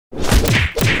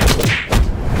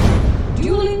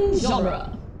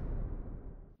genre.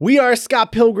 We are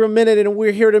Scott Pilgrim Minute, and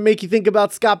we're here to make you think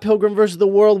about Scott Pilgrim versus the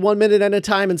world 1 minute at a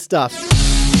time and stuff.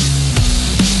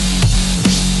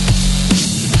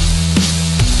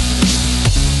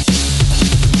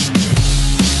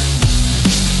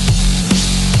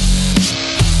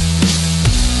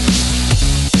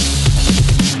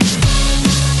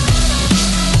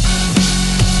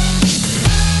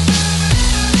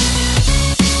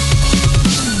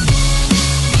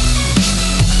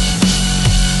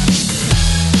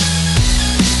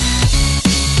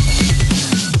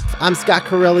 I'm Scott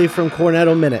Corelli from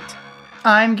Cornetto Minute.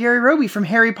 I'm Gary Roby from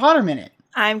Harry Potter Minute.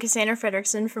 I'm Cassandra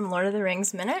Fredrickson from Lord of the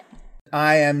Rings Minute.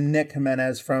 I am Nick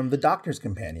Jimenez from The Doctor's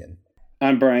Companion.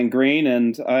 I'm Brian Green,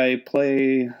 and I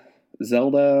play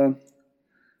Zelda.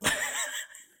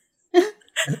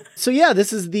 So yeah,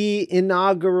 this is the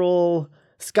inaugural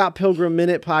Scott Pilgrim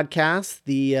Minute podcast,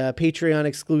 the Patreon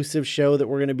exclusive show that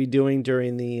we're going to be doing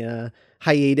during the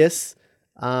hiatus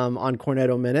on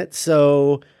Cornetto Minute.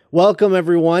 So welcome,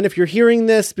 everyone. If you're hearing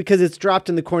this because it's dropped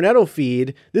in the Cornetto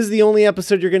feed, this is the only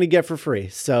episode you're going to get for free.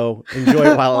 So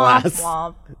enjoy it while it lasts.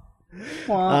 Womp,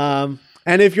 womp.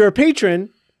 And if you're a patron,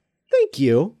 thank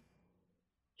you.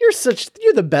 You're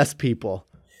the best people.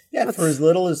 Yeah, for as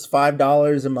little as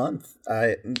 $5 a month,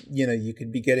 you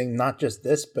could be getting not just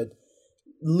this, but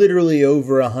literally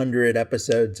over 100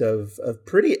 episodes of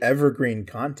pretty evergreen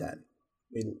content.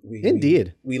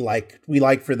 Indeed. We like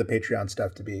for the Patreon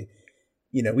stuff to be.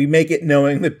 We make it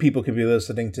knowing that people could be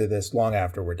listening to this long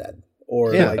after we're dead.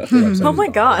 Or Oh my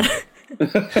God.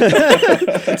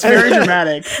 It's very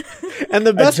dramatic. And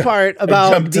the best part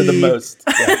about jump to the most.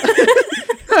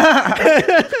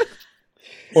 Yeah.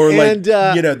 Or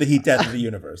the heat death of the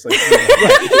universe.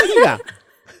 Yeah.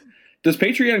 Does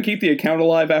Patreon keep the account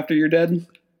alive after you're dead?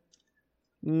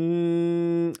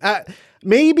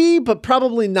 Maybe, but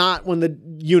probably not when the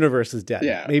universe is dead.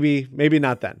 Yeah. Maybe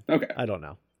not then. Okay. I don't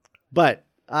know. But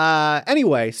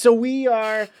anyway, so we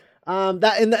are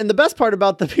that, and the best part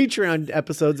about the Patreon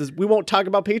episodes is we won't talk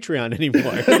about Patreon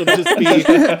anymore. It'll just be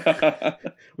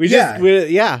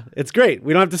it's great.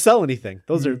 We don't have to sell anything.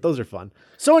 Those are fun.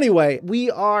 So anyway,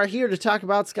 we are here to talk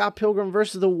about Scott Pilgrim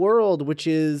versus the World, which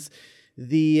is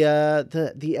the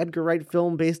Edgar Wright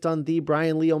film based on the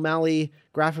Brian Lee O'Malley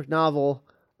graphic novel.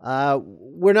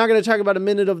 We're not going to talk about a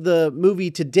minute of the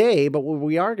movie today, but what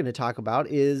we are going to talk about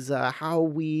is how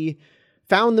we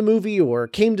found the movie or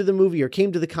came to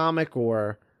the comic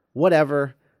or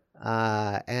whatever.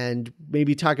 And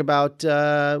maybe talk about,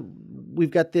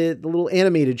 we've got the little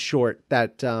animated short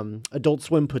that Adult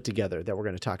Swim put together that we're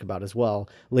going to talk about as well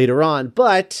later on.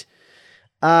 But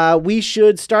we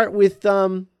should start with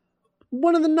one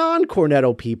of the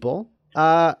non-Cornetto people.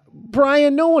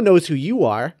 Brian, no one knows who you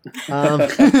are.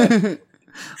 Aw.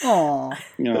 No.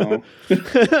 No,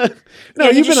 Yeah,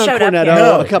 you've been on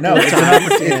Cornetto a couple of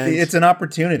times. It's an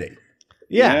opportunity.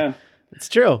 Yeah, it's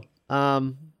true.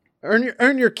 Earn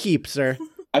your keep, sir.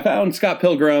 I found Scott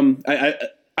Pilgrim. I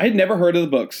had never heard of the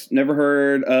books, never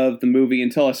heard of the movie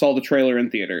until I saw the trailer in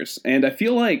theaters. And I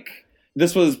feel like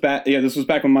this was back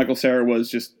when Michael Cera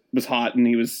was hot, and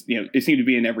he was, it seemed to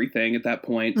be in everything at that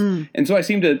point. And so I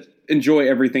seemed to enjoy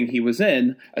everything he was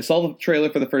in. I saw the trailer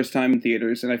for the first time in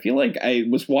theaters, and I feel like I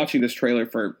was watching this trailer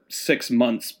for 6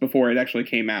 months before it actually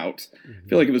came out. I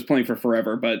feel like it was playing for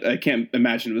forever, but I can't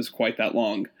imagine it was quite that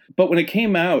long. But when it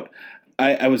came out,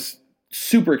 I was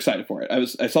super excited for it.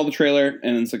 I saw the trailer,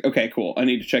 and it's like, okay, cool. I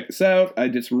need to check this out. I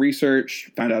did some research,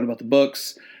 found out about the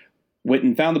books, went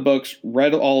and found the books,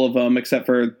 read all of them except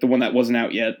for the one that wasn't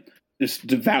out yet. Just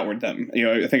devoured them.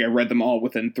 I think I read them all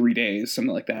within 3 days,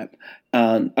 something like that.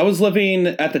 I was living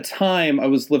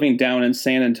down in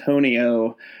San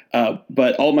Antonio,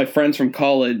 but all my friends from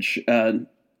college, my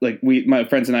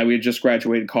friends and I, we had just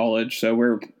graduated college, so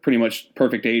we're pretty much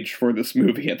perfect age for this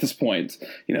movie at this point,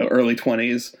 early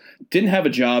 20s. Didn't have a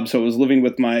job, so I was living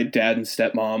with my dad and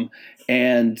stepmom,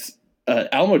 and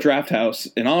Alamo Drafthouse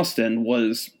in Austin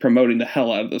was promoting the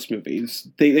hell out of this movie.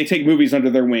 They take movies under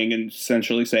their wing and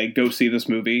essentially say, go see this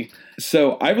movie.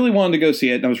 So I really wanted to go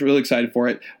see it, and I was really excited for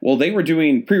it. Well, they were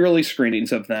doing pre-release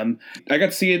screenings of them. I got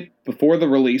to see it before the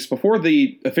release, before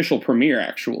the official premiere,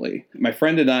 actually. My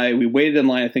friend and I, we waited in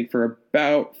line, I think, for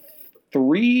about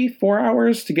 3-4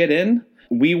 hours to get in.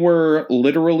 We were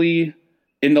literally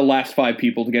in the last 5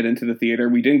 people to get into the theater.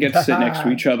 We didn't get to sit next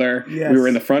to each other. Yes. We were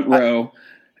in the front row.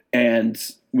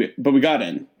 But we got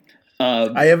in.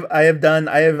 I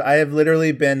have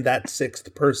literally been that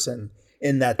 6th person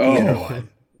in that theater line.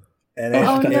 And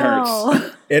that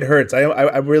hurts. It hurts.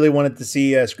 I really wanted to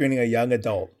see screening a young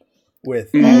adult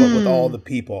with all the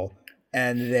people.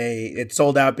 and it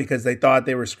sold out because they thought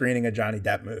they were screening a Johnny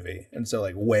Depp movie, and so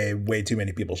like way too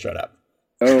many people showed up.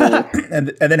 Oh, and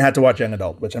then had to watch Young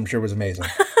Adult, which I'm sure was amazing.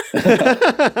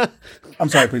 I'm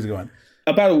sorry, please go on.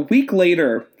 About a week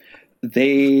later,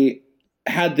 they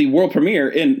had the world premiere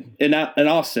in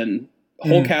Austin. The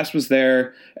whole cast was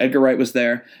there. Edgar Wright was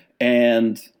there,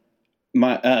 and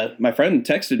my friend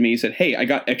texted me. He said, "Hey, I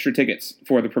got extra tickets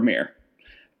for the premiere,"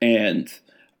 and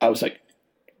I was like,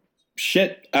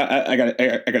 "Shit, I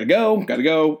gotta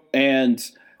go." And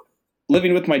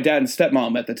living with my dad and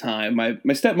stepmom at the time, my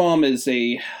stepmom is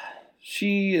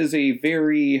a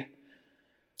very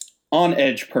on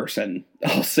edge person,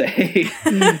 I'll say.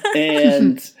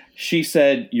 And she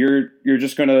said, you're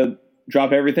just going to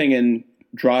drop everything and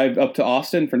drive up to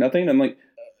Austin for nothing? I'm like,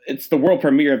 it's the world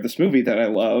premiere of this movie that I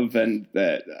love and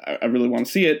that I really want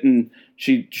to see it. And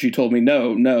she told me,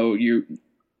 no, you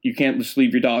can't just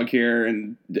leave your dog here.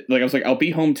 And like, I was like, I'll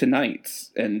be home tonight.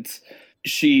 And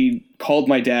she called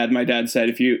my dad. My dad said,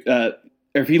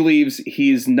 if he leaves,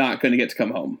 he's not going to get to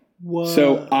come home. Whoa.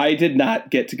 So I did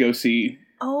not get to go see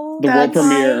the world that's-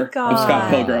 premiere God. of Scott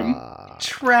Pilgrim.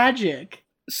 Tragic.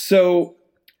 So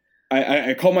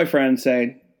I called my friend and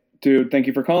say, dude, thank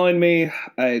you for calling me.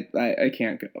 I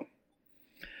can't go.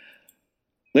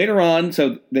 Later on,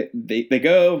 so they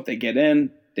go, they get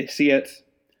in, they see it.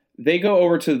 They go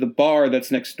over to the bar that's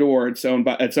next door. It's owned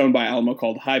by Alamo,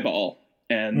 called Highball.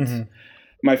 And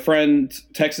my friend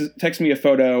texts me a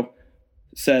photo,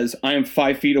 says, I am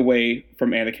 5 feet away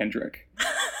from Anna Kendrick.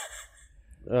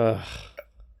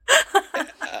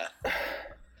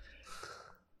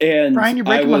 And Brian, you're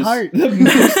breaking my heart. The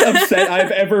most upset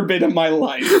I've ever been in my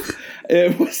life.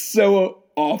 It was so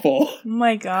awful. Oh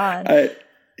my God.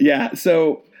 Yeah,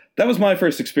 so that was my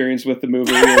first experience with the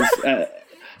movie.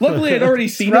 Luckily, I'd already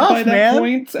seen it by that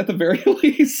point, at the very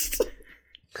least.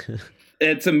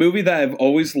 It's a movie that I've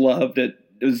always loved. It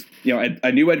was, I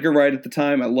knew Edgar Wright at the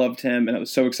time. I loved him, and I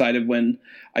was so excited when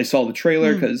I saw the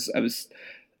trailer because I was,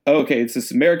 okay, it's this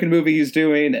American movie he's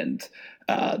doing, and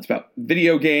it's about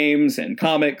video games and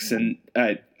comics, and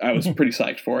I was pretty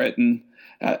psyched for it, and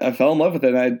I fell in love with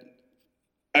it.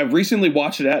 I recently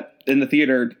watched it in the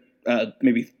theater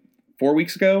maybe 4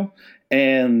 weeks ago,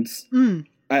 and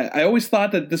I always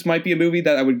thought that this might be a movie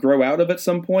that I would grow out of at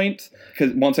some point,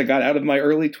 because once I got out of my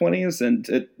early 20s, and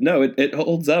it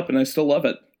holds up, and I still love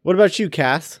it. What about you,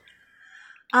 Cass?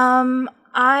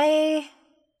 I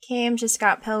came to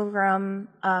Scott Pilgrim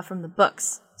from the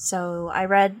books. So I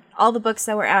read all the books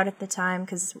that were out at the time,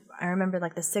 because I remember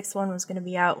like the 6th one was going to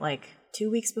be out like 2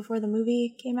 weeks before the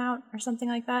movie came out or something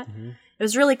like that. It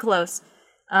was really close.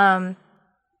 My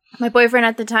boyfriend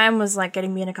at the time was like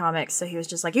getting me into comics, so he was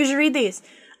just like, you should read these.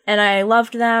 And I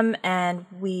loved them, and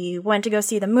we went to go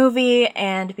see the movie,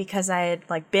 and because I had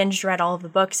like binge read all of the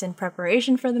books in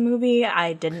preparation for the movie,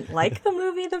 I didn't like the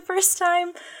movie the first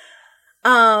time.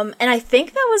 And I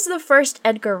think that was the first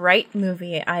Edgar Wright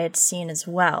movie I had seen as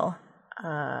well.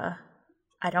 I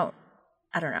don't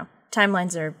know.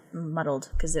 Timelines are muddled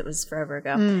because it was forever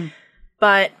ago.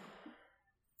 But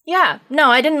yeah,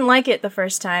 no, I didn't like it the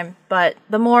first time, but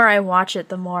the more I watch it,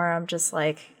 the more I'm just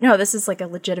like, no, this is like a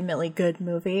legitimately good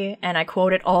movie, and I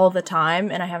quote it all the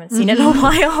time, and I haven't seen it in a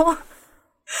while.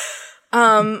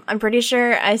 I'm pretty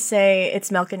sure I say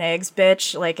it's milk and eggs,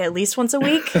 bitch, like at least once a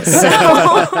week. So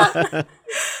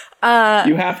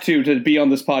you have to be on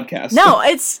this podcast. No,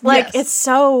 it's like it's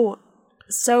so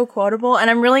quotable, and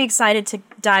I'm really excited to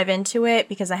dive into it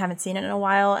because I haven't seen it in a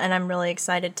while, and I'm really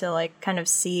excited to like kind of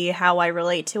see how I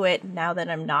relate to it now that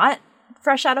I'm not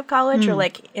fresh out of college or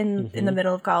like in the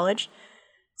middle of college.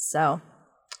 So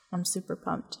I'm super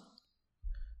pumped.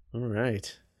 All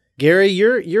right. Gary,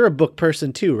 you're a book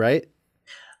person too, right?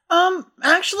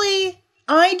 Actually,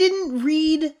 I didn't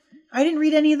read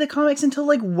any of the comics until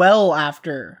like well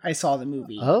after I saw the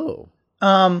movie. Oh.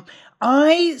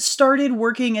 I started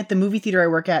working at the movie theater I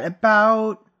work at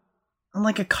about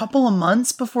like a couple of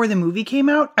months before the movie came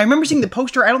out. I remember seeing the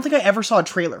poster. I don't think I ever saw a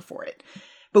trailer for it,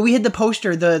 but we had the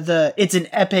poster, it's an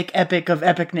epic of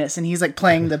epicness, and he's like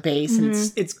playing the bass, and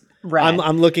it's rad.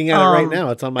 I'm looking at it right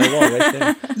now. It's on my wall right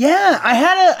there. Yeah, I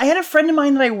had a friend of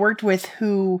mine that I worked with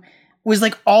who was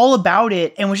like all about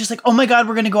it and was just like, oh my God,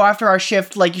 we're going to go after our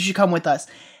shift. Like, you should come with us.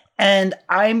 And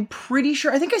I'm pretty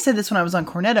sure, I think I said this when I was on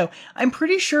Cornetto, I'm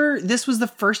pretty sure this was the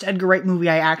first Edgar Wright movie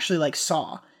I actually like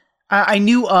saw. I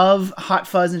knew of Hot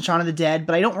Fuzz and Shaun of the Dead,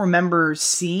 but I don't remember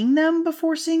seeing them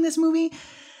before seeing this movie.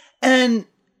 And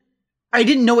I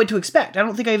didn't know what to expect. I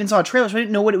don't think I even saw a trailer, so I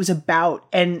didn't know what it was about.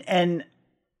 And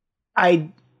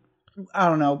I I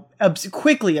don't know,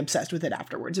 quickly obsessed with it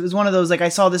afterwards. It was one of those, like, I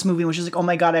saw this movie and was just like, oh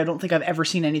my God, I don't think I've ever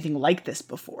seen anything like this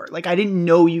before. Like, I didn't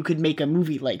know you could make a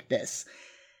movie like this.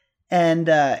 And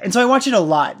so I watch it a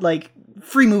lot. Like,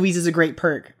 free movies is a great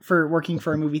perk for working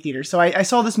for a movie theater. So I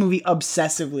saw this movie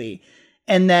obsessively.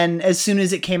 And then as soon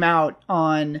as it came out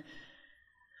on,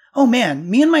 oh man,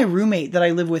 me and my roommate that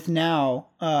I live with now,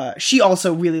 she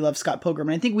also really loves Scott Pilgrim.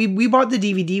 And I think we bought the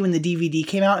DVD when the DVD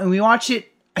came out, and we watched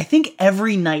it, I think,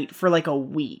 every night for like a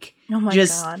week. Oh my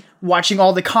Just God. watching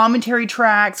all the commentary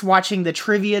tracks, watching the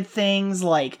trivia things,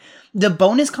 like the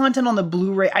bonus content on the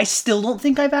Blu-ray. I still don't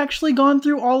think I've actually gone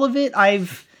through all of it.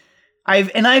 I've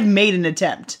made an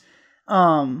attempt.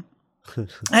 I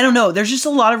don't know. There's just a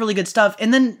lot of really good stuff.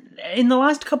 And then in the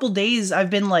last couple days, I've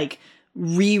been like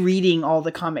rereading all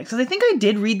the comics, because I think I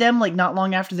did read them like not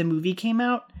long after the movie came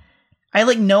out. I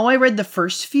I read the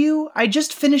first few. I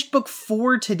just finished book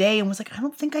 4 today and was like, I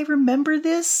don't think I remember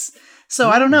this. So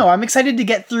I don't know. I'm excited to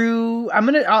get through. I'm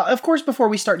going to, of course, before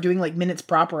we start doing like minutes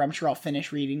proper, I'm sure I'll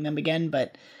finish reading them again,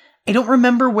 but I don't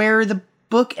remember where the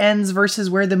book ends versus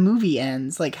where the movie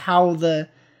ends. Like it's going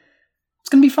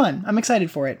to be fun. I'm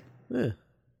excited for it.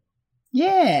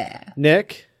 Yeah.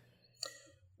 Nick?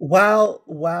 Wow.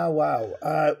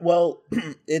 Well,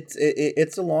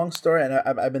 it's a long story, and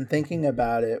I've been thinking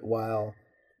about it while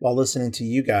listening to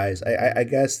you guys. I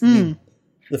guess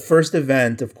the first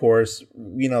event, of course,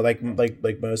 like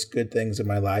most good things in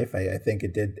my life, I think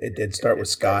it did start with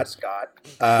Scott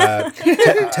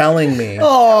telling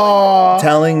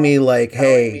me like,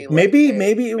 hey,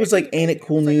 maybe it was like Ain't It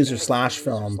Cool News or Slash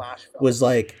Film was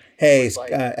like, hey,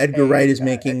 Edgar Wright is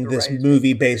making this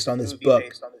movie based on this book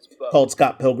called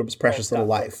Scott Pilgrim's Precious Little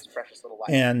Life.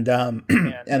 And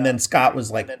then Scott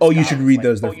was like, "Oh, you should read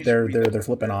those. They're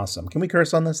flipping awesome." Can we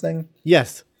curse on this thing?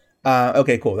 Yes.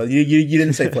 Okay, cool. You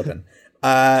didn't say flipping.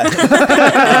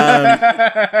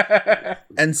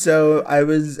 And so I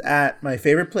was at my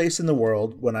favorite place in the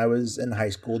world when I was in high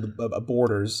school,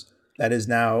 Borders, that is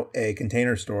now a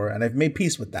Container Store, and I've made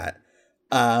peace with that.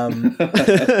 And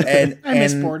I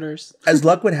miss Borders. As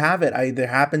luck would have it, there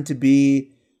happened to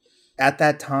be at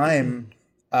that time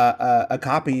a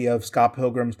copy of Scott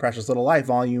Pilgrim's Precious Little Life,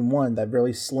 Volume 1, that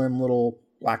really slim little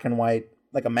black and white,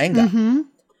 like a manga. Mm-hmm.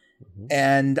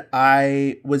 And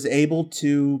I was able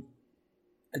to.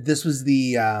 This was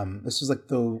like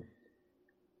the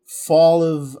fall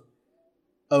of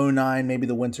 2009, maybe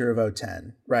the winter of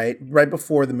 2010, right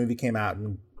before the movie came out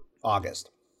in August.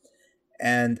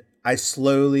 And I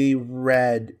slowly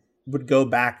would go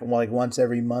back like once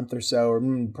every month or so, or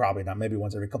probably not, maybe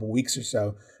once every couple weeks or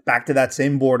so, back to that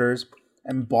same Borders,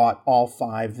 and bought all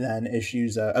 5 then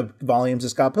issues of volumes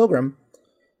of Scott Pilgrim.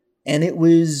 And it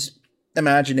was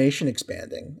imagination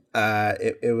expanding.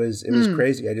 It was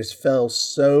crazy. I just fell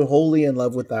so wholly in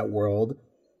love with that world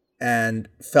and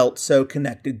felt so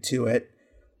connected to it.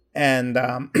 And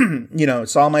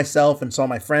saw myself and saw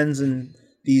my friends in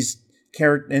these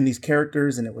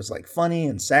characters, and it was like funny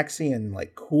and sexy and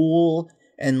like cool,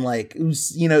 and like it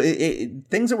was,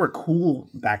 things that were cool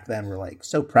back then were like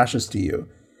so precious to you.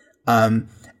 And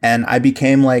I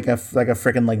became like a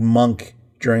freaking like monk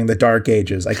during the Dark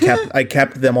Ages. I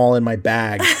kept them all in my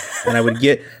bag, and I would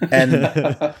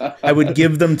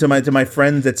give them to my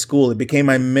friends at school. It became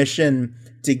my mission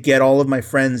to get all of my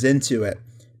friends into it,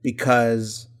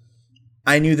 because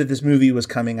I knew that this movie was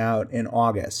coming out in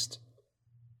August,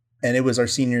 and it was our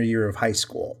senior year of high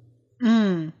school.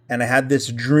 And I had this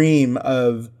dream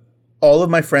of all of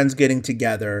my friends getting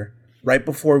together right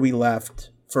before we left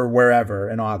for wherever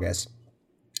in August,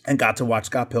 and got to watch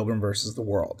Scott Pilgrim versus the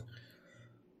World.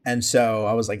 And so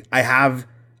I was like, I have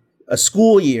a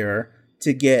school year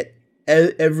to get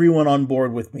everyone on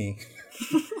board with me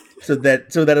so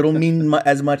that it'll mean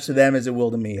as much to them as it will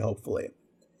to me, hopefully.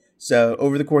 So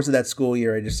over the course of that school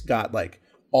year, I just got like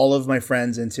all of my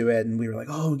friends into it, and we were like,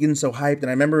 oh, we're getting so hyped. And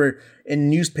I remember in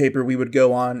newspaper, we would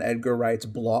go on Edgar Wright's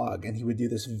blog, and he would do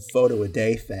this photo a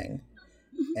day thing.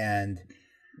 And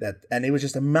it was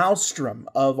just a maelstrom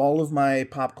of all of my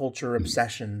pop culture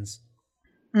obsessions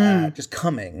just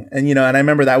coming. And, and I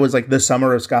remember that was like the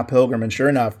summer of Scott Pilgrim. And sure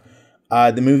enough,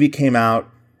 the movie came out.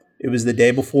 It was the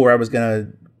day before I was going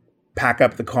to pack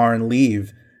up the car and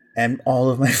leave. And all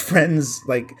of my friends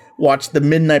like watched the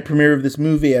midnight premiere of this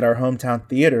movie at our hometown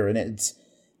theater. And it's,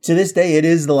 to this day, it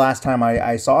is the last time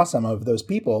I saw some of those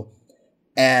people.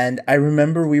 And I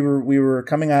remember we were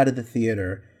coming out of the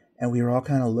theater, and we were all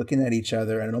kind of looking at each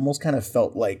other, and it almost kind of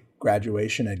felt like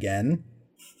graduation again,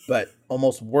 but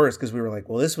almost worse, because we were like,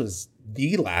 well, this was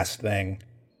the last thing.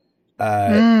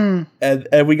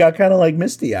 and we got kind of like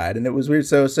misty eyed, and it was weird.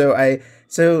 So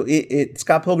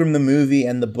Scott Pilgrim the movie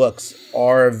and the books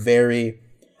are very,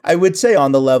 I would say,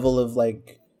 on the level of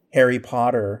like Harry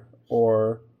Potter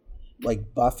or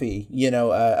like Buffy. You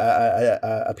know,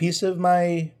 a piece of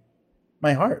my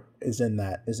heart is in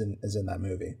that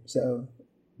movie. So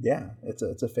yeah, it's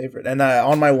a favorite. And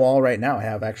on my wall right now, I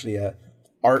have actually a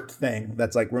art thing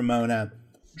that's like Ramona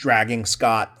dragging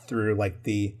Scott through like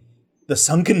the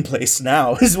sunken place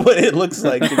now is what it looks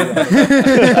like.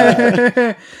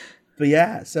 But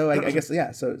yeah, so I guess,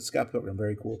 yeah, so Scott Pilgrim,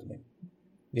 very cool to me.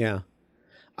 Yeah.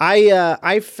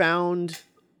 I found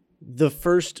the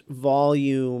first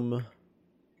volume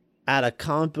at a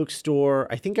comic book store.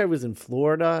 I think I was in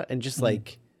Florida and just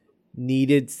like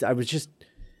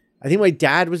I think my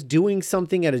dad was doing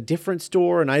something at a different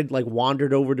store and I'd like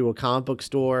wandered over to a comic book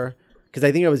store because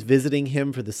I think I was visiting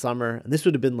him for the summer. And this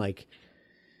would have been like,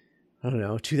 I don't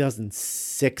know,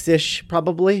 2006-ish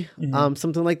probably,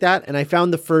 something like that. And I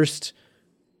found the first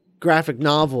graphic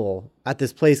novel at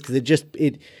this place because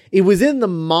it was in the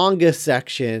manga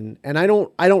section, and I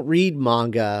don't read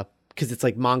manga because it's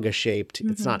like manga shaped.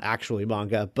 It's not actually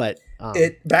manga, but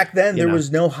back then there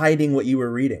was no hiding what you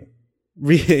were reading.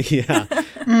 Yeah.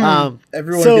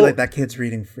 Everyone would be like, that kid's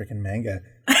reading freaking manga.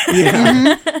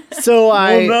 Yeah. So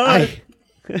I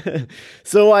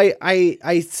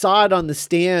saw it on the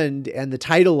stand, and the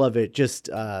title of it just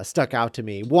stuck out to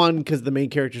me. One, because the main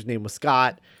character's name was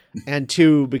Scott, and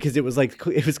two, because it was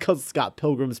called Scott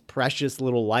Pilgrim's Precious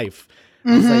Little Life.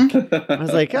 I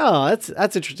was like, oh,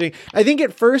 that's interesting. I think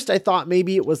at first I thought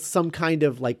maybe it was some kind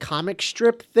of like comic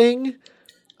strip thing.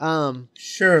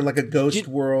 Sure, like a Ghost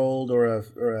World or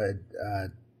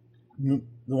the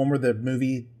one where the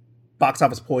movie Box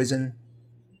Office Poison.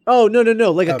 Oh,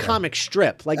 no. Like a comic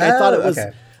strip. Like I thought it was,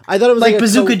 okay. I thought it was like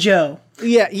Bazooka Joe.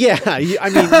 Yeah. I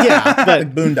mean, yeah, but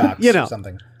like Boondocks or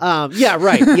something. Yeah,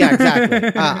 right. Yeah,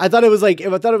 exactly. I thought it was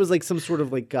like some sort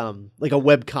of like a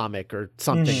web comic or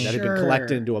something that had been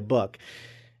collected into a book.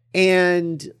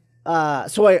 And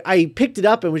so I picked it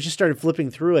up and just started flipping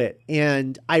through it,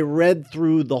 and I read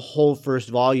through the whole first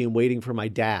volume waiting for my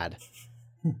dad.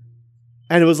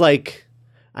 And it was like,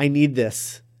 I need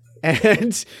this.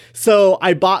 And so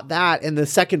I bought that, and the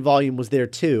second volume was there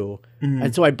too.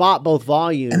 And so I bought both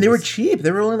volumes. And they were cheap.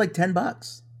 They were only like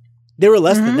 $10. They were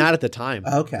less than that at the time.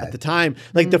 Okay. At the time,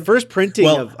 like the first printing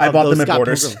of I bought those them at Scott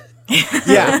Borders. Pilgrim.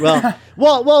 Yeah,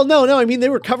 well, no. I mean, they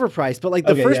were cover price, but like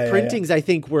the first printings, I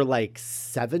think were like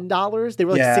 $7. They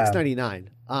were like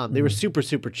 $6.99. They were super,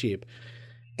 super cheap.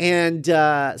 And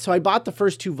so I bought the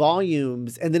first two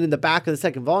volumes, and then in the back of the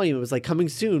second volume, it was like coming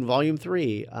soon, volume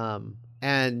 3.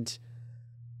 And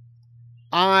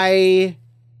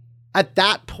at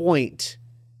that point,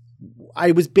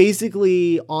 I was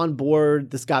basically on board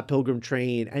the Scott Pilgrim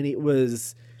train, and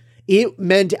it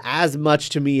meant as much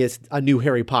to me as a new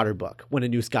Harry Potter book when a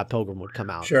new Scott Pilgrim would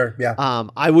come out. Sure, yeah.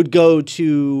 I would go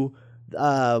to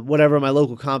whatever my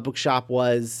local comic book shop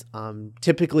was.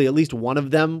 Typically, at least one of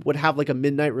them would have like a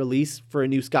midnight release for a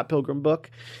new Scott Pilgrim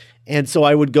book. And so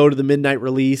I would go to the midnight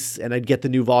release, and I'd get the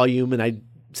new volume, and I'd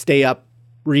stay up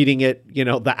reading it,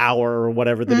 the hour or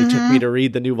whatever that it took me to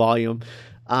read the new volume.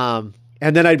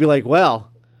 And then I'd be like,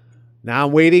 well, now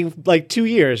I'm waiting like 2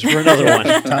 years for another one.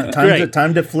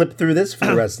 Time to flip through this for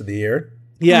the rest of the year.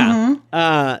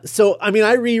 Yeah. So, I mean,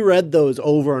 I reread those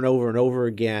over and over and over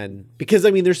again because, I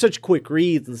mean, they're such quick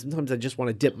reads, and sometimes I just want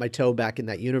to dip my toe back in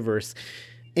that universe.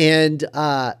 And,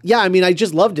 I mean, I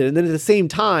just loved it. And then at the same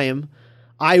time,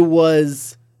 I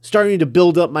was starting to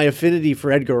build up my affinity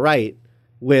for Edgar Wright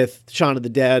with Shaun of the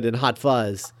Dead and Hot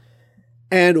Fuzz.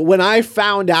 And when I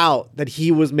found out that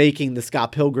he was making the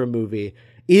Scott Pilgrim movie,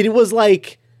 it was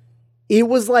like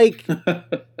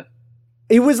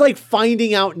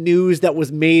finding out news that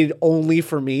was made only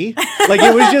for me. Like,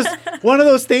 it was just one of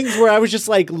those things where I was just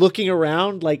like looking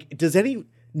around, like,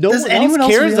 no one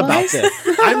else cares about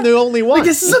this. I'm the only one. Like,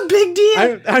 this is a big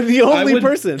deal. I'm the only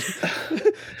person.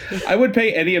 I would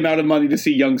pay any amount of money to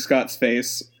see young Scott's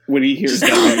face when he hears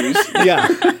that news.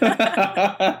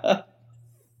 Yeah.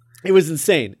 It was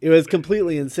insane. It was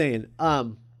completely insane.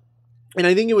 And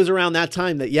I think it was around that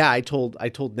time that, I told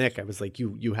Nick, I was like,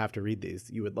 you have to read these.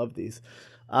 You would love these.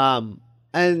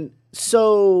 And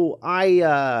so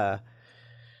I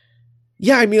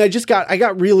mean, I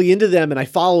got really into them, and I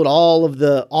followed all of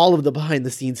the behind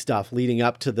the scenes stuff leading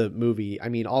up to the movie. I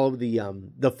mean, all of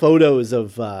the photos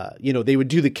of, they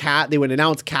would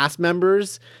announce cast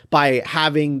members by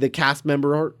having the cast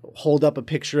member hold up a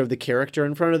picture of the character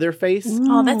in front of their face.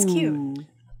 Oh, that's cute.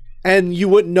 And you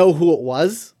wouldn't know who it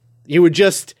was. You would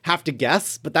just have to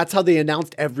guess, but that's how they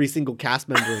announced every single cast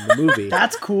member in the movie.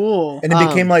 That's cool. And it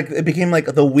became like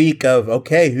the week of,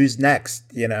 okay, who's next?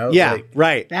 You know? Yeah, Like,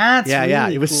 right. That's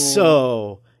really It was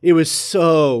cool.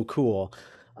 so cool.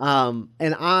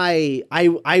 And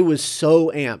I was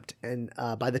so amped. And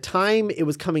by the time it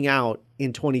was coming out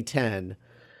in 2010,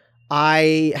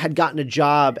 I had gotten a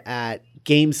job at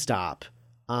GameStop.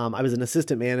 I was an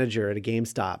assistant manager at a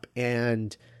GameStop,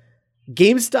 and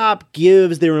GameStop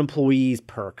gives their employees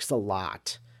perks a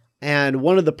lot. And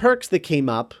one of the perks that came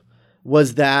up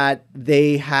was that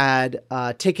they had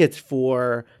tickets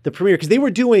for the premiere, because they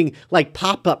were doing like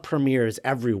pop-up premieres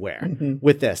everywhere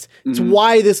with this. It's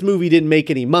why this movie didn't make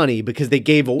any money, because they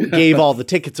gave all the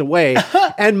tickets away.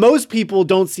 And most people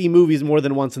don't see movies more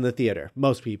than once in the theater.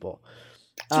 Most people.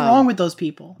 What's wrong with those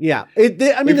people? Yeah. We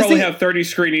probably have 30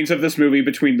 screenings of this movie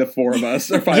between the four of us,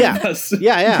 or five of us.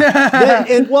 Yeah.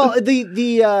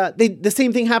 The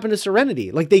same thing happened to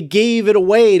Serenity. Like, they gave it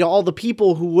away to all the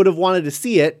people who would have wanted to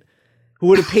see it, who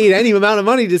would have paid any amount of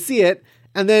money to see it.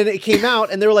 And then it came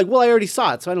out and they were like, well, I already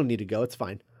saw it, so I don't need to go. It's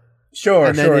fine. Sure,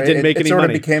 And then it didn't make any sort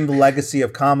money. of became the legacy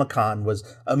of Comic-Con, was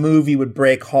a movie would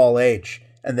break Hall H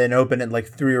and then open at like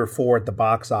 3 or 4 at the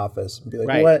box office and be like,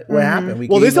 Right. what happened?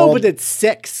 Well, this opened at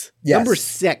 6. Yes. Number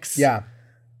 6. Yeah.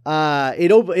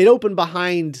 It opened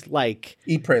behind like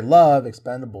Eat, Pray, Love,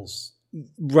 Expendables.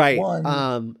 right.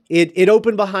 One. It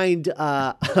opened behind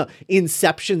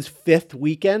Inception's 5th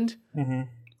weekend.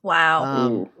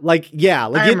 Wow. I It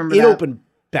remember that. opened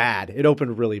bad. It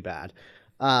opened really bad.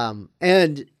 So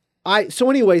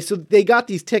they got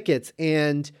these tickets,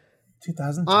 and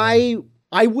 2010.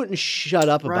 I wouldn't shut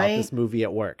up about Right? this movie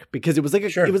at work, because it was like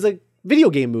Sure. it was a video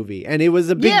game movie, and it was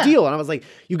a big deal. And I was like,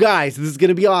 you guys, this is going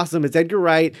to be awesome. It's Edgar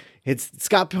Wright. It's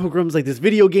Scott Pilgrim's like this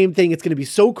video game thing. It's going to be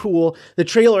so cool. The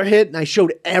trailer hit, and I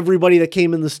showed everybody that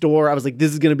came in the store. I was like,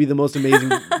 this is going to be the most amazing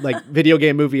like video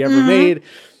game movie ever made.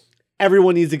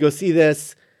 Everyone needs to go see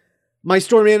this. My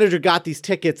store manager got these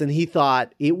tickets, and he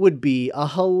thought it would be a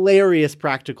hilarious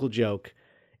practical joke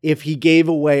if he gave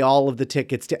away all of the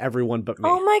tickets to everyone but me.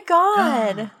 Oh my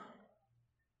god.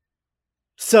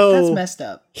 So That's messed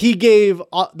up. he gave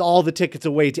all the tickets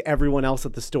away to everyone else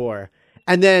at the store.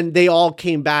 And then they all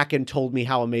came back and told me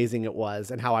how amazing it was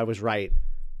and how I was right.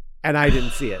 And I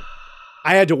didn't see it.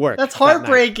 I had to work. That's that night.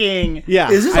 heartbreaking. Yeah.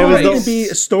 Is this I all was going the- to be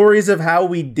stories of how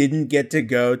we didn't get to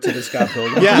go to the Scott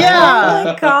Pilgrim? Yeah. Oh Yeah.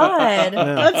 my god.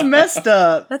 That's messed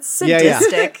up. That's Yeah, yeah.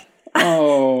 sadistic.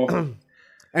 Oh,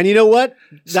 And you know what?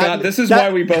 Scott, this is why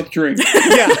we both drink.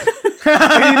 Yeah.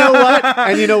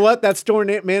 And you know what? That store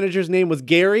manager's name was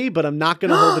Gary, but I'm not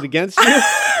going to hold it against you.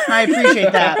 I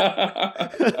appreciate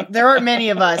that. There aren't many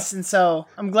of us, and so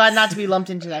I'm glad not to be lumped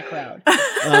into that crowd.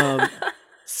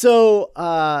 So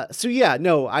yeah,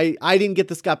 no, I didn't get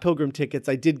the Scott Pilgrim tickets.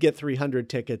 I did get 300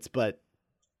 tickets, but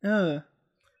Ugh.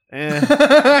 eh.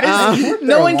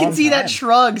 No a one can long see that time.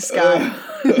 shrug, Scott.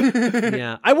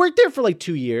 Yeah, I worked there for like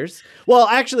 2 years. Well,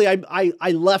 actually,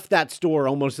 I left that store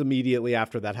almost immediately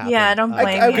after that happened. Yeah, I don't blame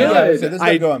I you. realize that there's no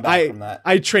I- going back I- from that.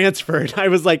 I transferred. I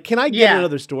was like, "Can I get Yeah.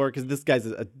 another store?" Because this guy's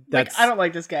that's I don't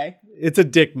like this guy. it's a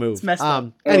dick move. It's messed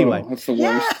up. Anyway, Oh, that's the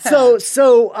worst.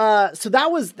 so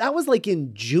that was like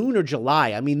in June or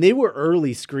July. I mean, they were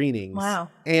early screenings. Wow.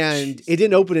 And it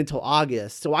didn't open until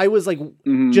August. So I was like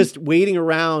just waiting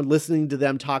around, listening to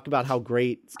them talk about how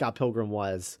great Scott Pilgrim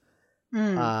was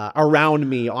around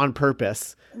me on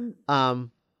purpose. And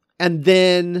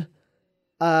then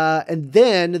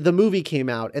the movie came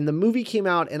out,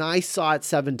 and I saw it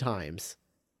 7 times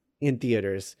in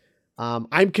theaters.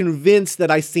 I'm convinced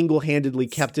that I single-handedly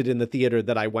kept it in the theater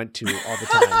that I went to all the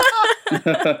time.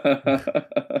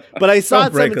 But I saw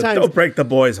it 7 times. Don't break the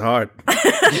boy's heart.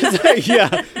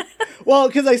 Yeah. Well,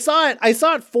 because I saw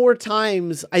it 4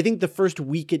 times, I think the first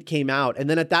week it came out. And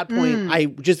then at that point, I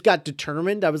just got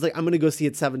determined. I was like, I'm going to go see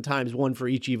it 7 times, 1 for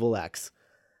each Evil X.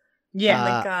 Yeah.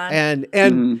 my God.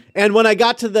 And when I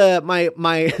got to my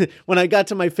when I got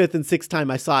to my 5th and 6th time,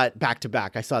 I saw it back to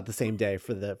back. I saw it the same day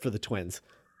for the twins.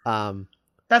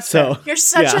 That's So fair. You're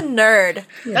such a nerd.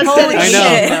 That's Holy dedication,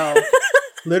 I shit. though.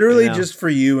 Literally I know. just for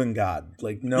you and God.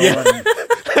 Like no Yeah. one.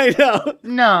 I know.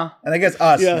 No. And I guess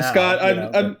us. Yeah. now, Scott, you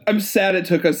know, I'm sad it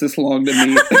took us this long to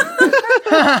meet.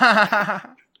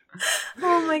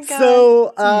 Oh my god.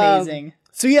 So Amazing.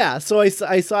 So yeah, so I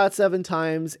saw it 7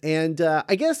 times, and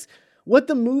I guess what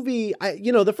the movie,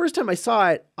 the first time I saw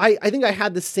it, I think I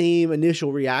had the same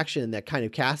initial reaction that kind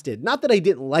of cast did. Not that I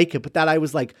didn't like it, but that I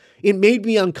was like, it made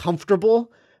me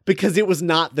uncomfortable because it was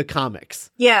not the comics.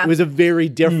 Yeah. It was a very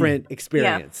different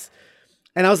experience.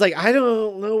 and I was like, I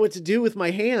don't know what to do with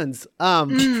my hands.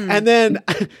 And then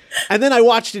I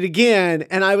watched it again,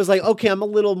 and I was like, okay, I'm a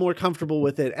little more comfortable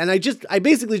with it. And I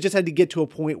basically just had to get to a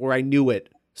point where I knew it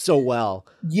so well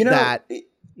that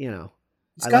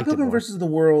Scott Pilgrim versus the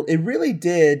World, it really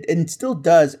did and still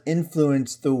does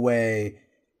influence the way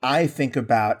I think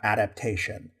about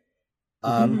adaptation.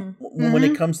 When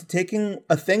it comes to taking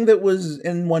a thing that was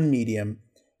in one medium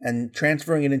and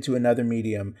transferring it into another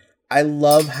medium, I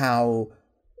love how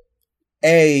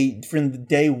from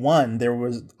day one there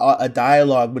was a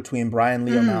dialogue between Brian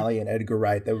Lee O'Malley and Edgar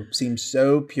Wright that seemed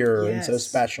so pure and so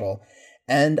special.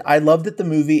 And I love that the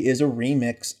movie is a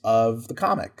remix of the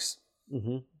comics.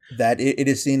 That it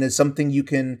is seen as something you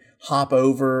can hop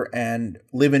over and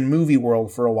live in movie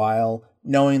world for a while,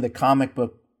 knowing the comic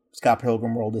book Scott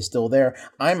Pilgrim world is still there.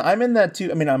 I'm in that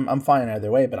too. I mean, I'm fine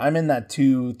either way, but I'm in that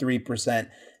 2-3%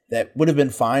 that would have been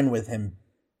fine with him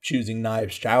choosing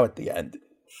Knives Chow at the end.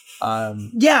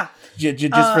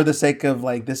 Just for the sake of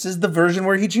like, this is the version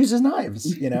where he chooses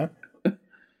knives, you know?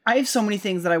 I have so many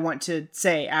things that I want to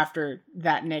say after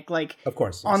that, Nick. Like, of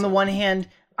course. On the one hand,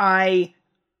 I'm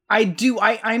in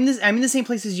the same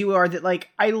place as you are, that like,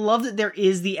 I love that there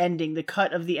is the ending, the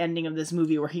cut of the ending of this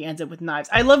movie where he ends up with knives.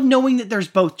 I love knowing that there's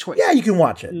both choices. Yeah, you can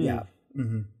watch it. Yeah.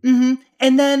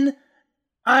 And then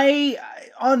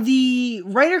on the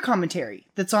writer commentary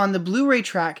that's on the Blu-ray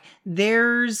track,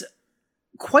 there's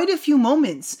quite a few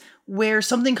moments where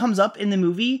something comes up in the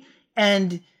movie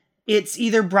and it's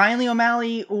either Brian Lee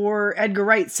O'Malley or Edgar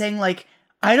Wright saying like,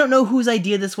 I don't know whose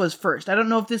idea this was first. I don't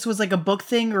know if this was like a book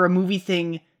thing or a movie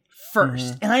thing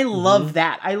first. And I love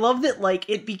that. I love that like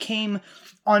it became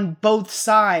on both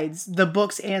sides, the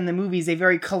books and the movies, a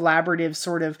very collaborative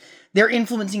sort of, they're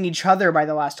influencing each other by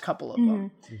the last couple of them.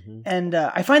 And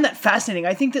I find that fascinating.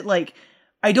 I think that like,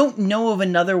 I don't know of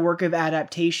another work of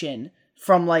adaptation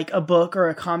from like a book or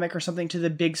a comic or something to the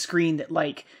big screen that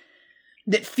like,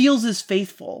 that feels as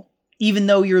faithful, even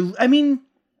though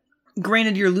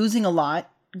granted you're losing a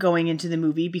lot going into the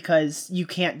movie because you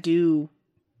can't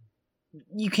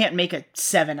make a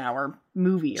 7-hour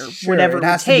movie or whatever it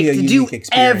would take to do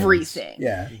everything.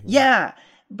 Yeah.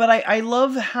 But I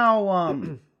love how,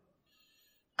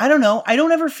 I don't know. I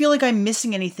don't ever feel like I'm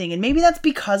missing anything. And maybe that's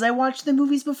because I watched the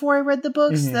movies before I read the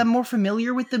books. I'm more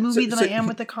familiar with the movie than I am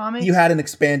with the comics. You had an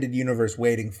expanded universe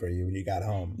waiting for you when you got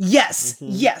home. Yes.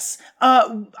 Yes.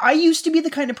 I used to be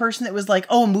the kind of person that was like,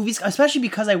 oh, movies, especially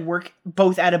because I work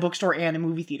both at a bookstore and a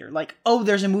movie theater. Like, oh,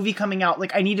 there's a movie coming out.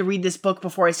 Like, I need to read this book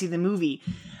before I see the movie.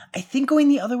 I think going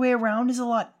the other way around is a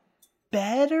lot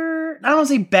better. I don't want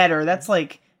to say better. That's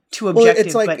like too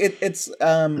objective. Well, it's like,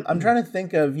 I'm trying to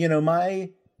think of,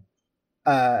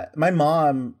 my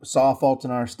mom saw Fault in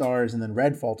Our Stars and then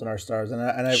read Fault in Our Stars, and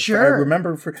I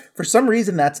remember for some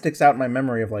reason that sticks out in my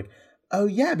memory of like, oh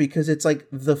yeah, because it's like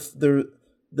I think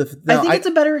it's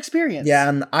a better experience. Yeah,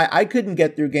 and I couldn't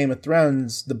get through Game of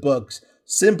Thrones, the books,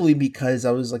 simply because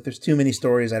I was like, there's too many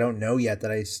stories I don't know yet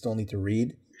that I still need to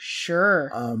read.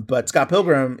 Sure. But Scott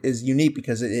Pilgrim is unique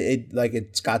because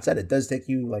Scott said, it does take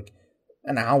you like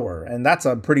an hour, and that's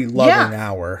a pretty loving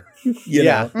hour. You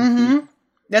know?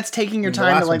 That's taking your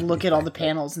time to like look at all the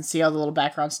panels and see all the little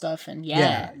background stuff, and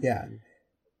yeah.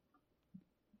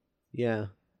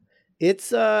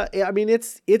 It's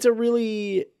it's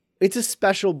a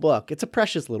special book. It's a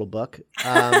precious little book.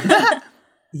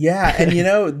 Yeah, and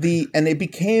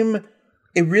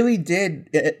it really did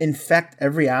infect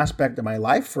every aspect of my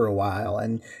life for a while,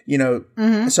 and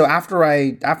so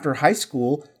after high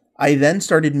school, I then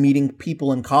started meeting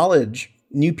people in college,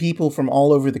 new people from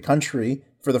all over the country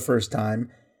for the first time.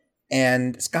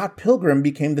 And Scott Pilgrim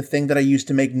became the thing that I used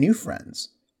to make new friends.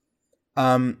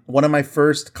 One of my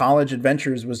first college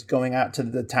adventures was going out to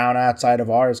the town outside of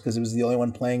ours because it was the only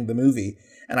one playing the movie.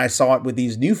 And I saw it with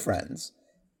these new friends.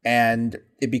 And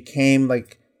it became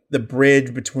like the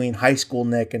bridge between high school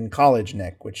Nick and college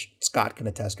Nick, which Scott can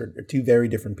attest are two very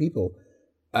different people.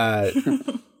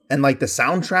 And like the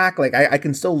soundtrack, like I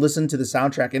can still listen to the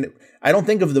soundtrack. And I don't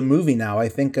think of the movie now. I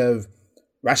think of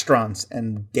restaurants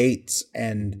and dates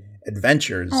and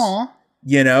adventures. Aww.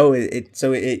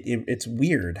 It's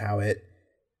weird how it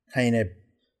kind of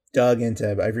dug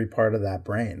into every part of that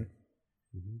brain.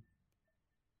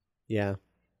 Yeah.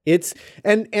 It's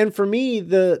and for me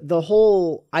the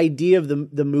whole idea of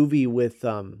the movie with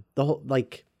the whole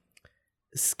like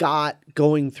Scott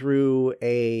going through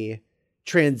a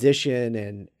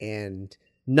transition and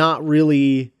not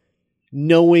really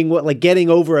knowing what, like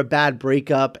getting over a bad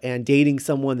breakup and dating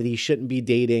someone that he shouldn't be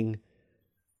dating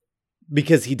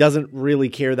because he doesn't really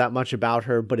care that much about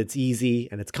her, but it's easy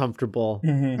and it's comfortable.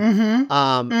 And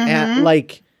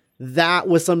like that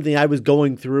was something I was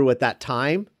going through at that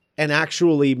time and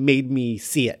actually made me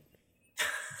see it.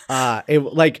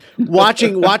 Like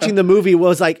watching the movie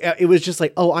was like, it was just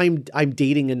like, oh, I'm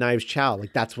dating a Knives child.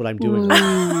 Like that's what I'm doing.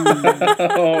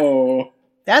 Oh,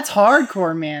 That's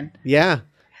hardcore, man. Yeah.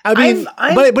 I mean,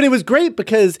 I've- but it was great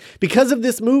because of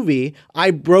this movie, I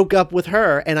broke up with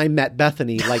her and I met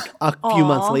Bethany like a few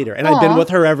months later, and I've been with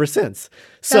her ever since.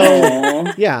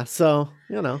 So yeah, so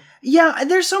you know, Yeah,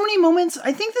 there's so many moments.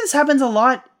 I think this happens a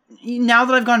lot now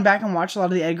that I've gone back and watched a lot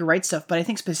of the Edgar Wright stuff, but I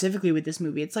think specifically with this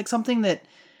movie, it's like something that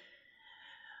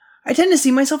I tend to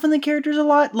see myself in the characters a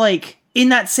lot, like in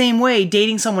that same way,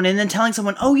 dating someone and then telling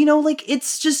someone, oh, you know, like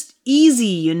it's just easy,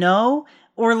 you know,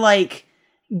 or like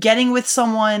getting with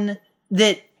someone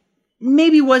that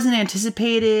maybe wasn't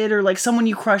anticipated, or like someone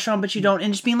you crush on but you don't,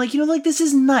 and just being like, you know, like this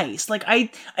is nice. Like I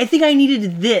think I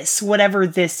needed this, whatever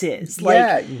this is.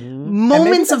 Like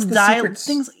moments of dialogue,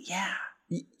 things. Yeah,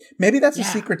 maybe that's the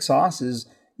secret sauce. Is,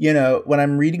 you know, when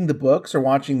I'm reading the books or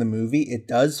watching the movie, it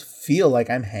does feel like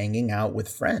I'm hanging out with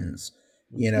friends.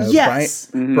 You know,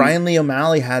 yes. Brian Lee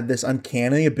O'Malley had this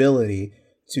uncanny ability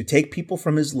to take people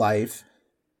from his life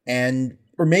and.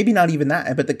 Or maybe not even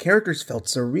that, but the characters felt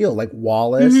so real, like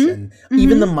Wallace and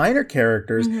even the minor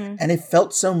characters. And it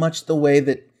felt so much the way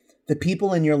that the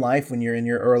people in your life when you're in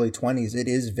your early 20s, it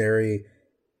is very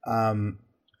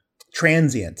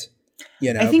transient.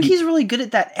 You know, I think he's really good at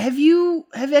that.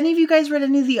 Have any of you guys read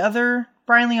any of the other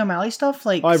Brian Lee O'Malley stuff,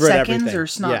 like I've read Seconds everything. or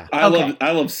Snot? Yeah.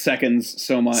 I love Seconds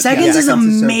so much. Seconds is Seconds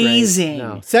is so great. amazing.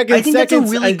 No. I think that's a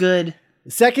really good.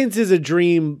 Seconds is a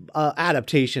dream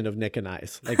adaptation of Nick and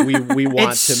I's. Like we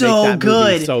want It's to so make that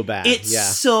good. movie so bad. It's yeah.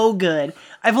 so good.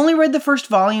 I've only read the first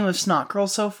volume of Snot Girl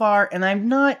so far, and I'm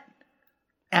not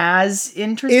as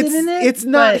interested in it. It's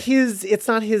not his.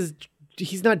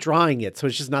 He's not drawing it, so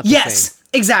it's just not. The same.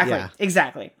 Exactly. Yeah.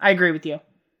 Exactly. I agree with you.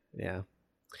 Yeah.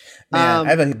 Man, I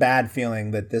have a bad feeling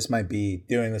that this might be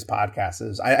doing this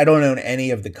podcast. I don't own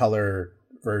any of the color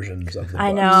versions of the books.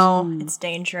 I know. It's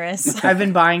dangerous. I've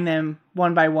been buying them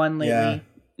one by one lately.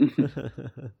 Yeah.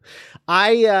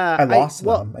 I lost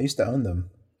them. I used to own them.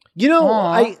 You know,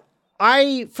 Aww.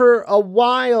 I for a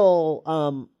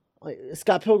while,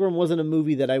 Scott Pilgrim wasn't a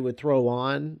movie that I would throw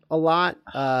on a lot,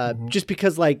 just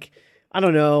because, like, I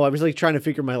don't know, I was like trying to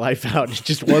figure my life out. It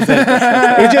just wasn't.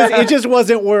 it just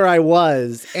wasn't where I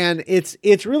was, and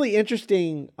it's really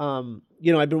interesting.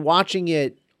 You know, I've been watching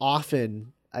it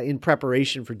often in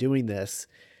preparation for doing this,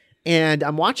 and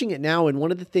I'm watching it now. And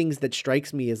one of the things that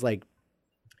strikes me is like,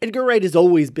 Edgar Wright has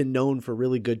always been known for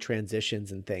really good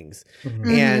transitions and things.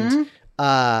 And,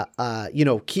 you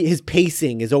know, his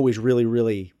pacing is always really,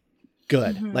 really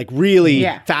good, like really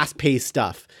fast paced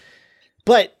stuff,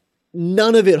 but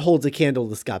none of it holds a candle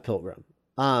to Scott Pilgrim.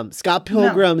 Scott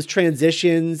Pilgrim's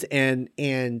transitions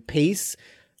and pace,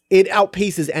 it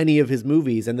outpaces any of his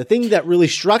movies. And the thing that really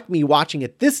struck me watching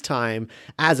it this time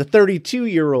as a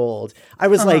 32-year-old, I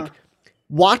was like,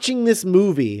 watching this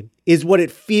movie is what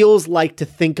it feels like to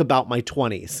think about my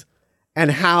 20s and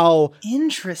how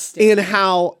interesting, and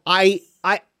how I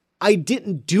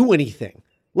didn't do anything.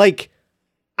 Like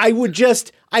I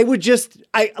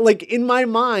like in my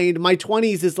mind, my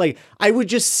 20s is like, I would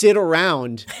just sit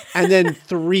around and then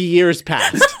 3 years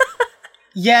passed.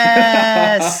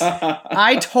 Yes.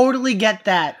 I totally get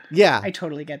that. Yeah. I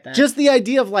totally get that. Just the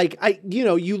idea of like,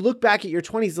 you look back at your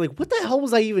 20s, like, what the hell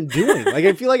was I even doing? Like,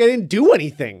 I feel like I didn't do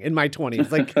anything in my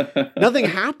 20s. Like nothing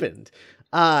happened.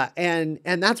 And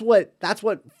that's what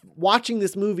watching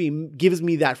this movie gives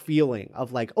me, that feeling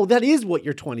of like, oh, that is what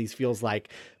your 20s feels like,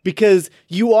 because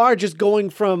you are just going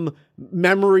from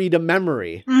memory to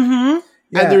memory. Mm-hmm.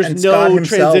 Yeah, and there's and no Scott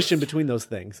himself, transition between those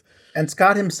things. And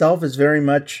Scott himself is very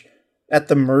much at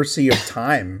the mercy of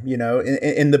time, you know,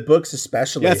 in the books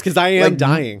especially. Yes, because I am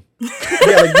dying.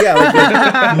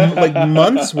 Like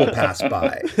months will pass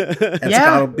by, and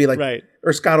Scott will be like,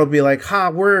 or Scott will be like,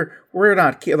 we're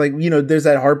not like, you know, there's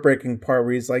that heartbreaking part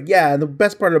where he's like, yeah, the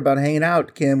best part about hanging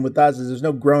out, Kim, with us is there's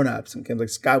no grown-ups, and Kim's like,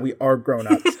 Scott, we are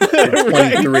grown-ups. We're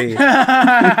 23.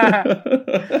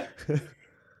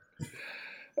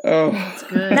 Oh, That's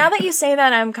good. Now that you say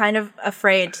that, I'm kind of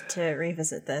afraid to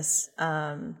revisit this,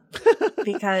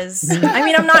 because I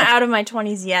mean, I'm not out of my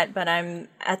 20s yet, but I'm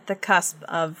at the cusp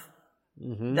of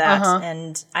that,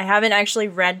 and I haven't actually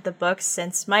read the books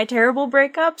since my terrible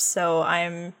breakup, so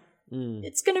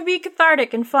it's going to be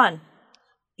cathartic and fun.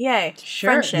 Yay.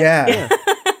 Sure. Friendship.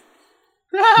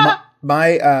 Yeah.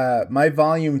 My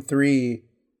volume 3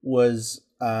 was,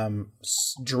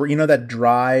 you know, that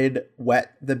dried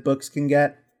wet that books can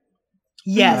get.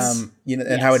 Yes. You know,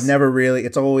 and how it never really,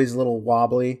 it's always a little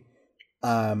wobbly.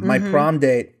 My prom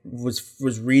date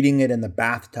was reading it in the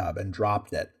bathtub and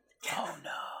dropped it. Oh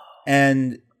no.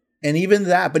 And even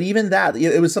that,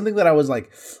 it was something that I was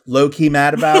like low key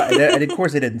mad about. And of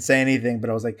course I didn't say anything, but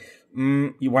I was like,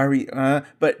 why were you,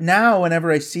 but now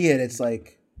whenever I see it, it's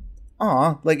like,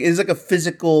 like it's like a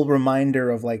physical reminder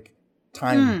of like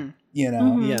time, you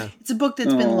know? Yeah. It's a book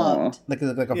that's been loved. Like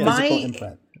a physical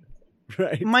imprint.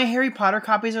 Right. My Harry Potter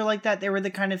copies are like that. They were the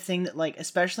kind of thing that, like,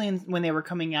 especially when they were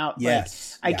coming out,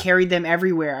 Yes. I carried them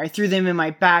everywhere. I threw them in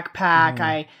my backpack.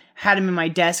 I had them in my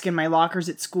desk and my lockers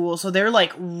at school. So they're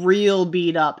like real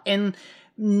beat up. And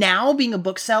now being a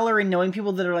bookseller and knowing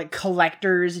people that are like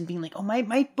collectors and being like, oh,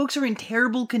 my books are in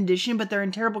terrible condition, but they're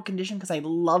in terrible condition because I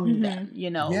loved them,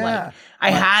 you know? Yeah. Like I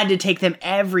had to take them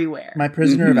everywhere. My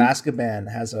Prisoner of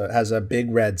Azkaban has a big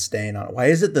red stain on it. Why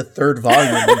is it the third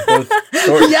volume of both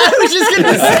stories? Yeah, I was just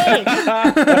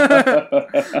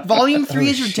gonna say. Volume 3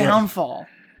 is your downfall.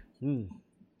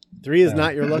 3 is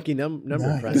not your lucky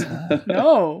number, Preston.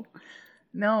 No.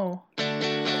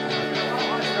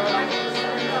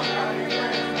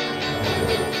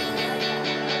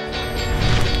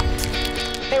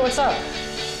 Hey, what's up?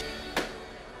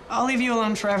 I'll leave you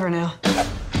alone forever now.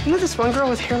 You know this one girl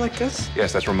with hair like this?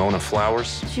 Yes, that's Ramona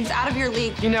Flowers. She's out of your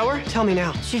league. You know her? Tell me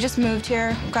now. She just moved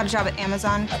here, got a job at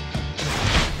Amazon.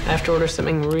 I have to order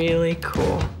something really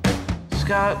cool.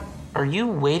 Scott, are you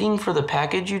waiting for the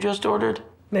package you just ordered?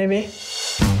 Maybe.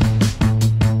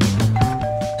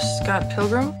 Scott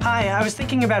Pilgrim? Hi, I was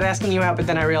thinking about asking you out, but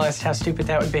then I realized how stupid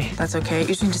that would be. That's okay. You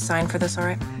just need to sign for this, all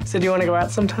right? So do you want to go out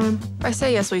sometime? If I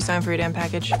say yes, will you sign for your damn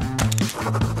package?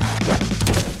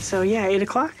 So yeah, 8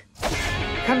 o'clock?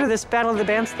 Come to this Battle of the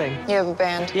Bands thing. You have a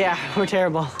band. Yeah, we're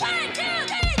terrible.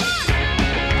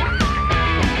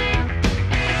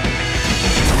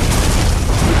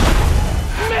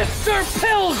 Mr.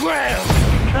 Pilgrim!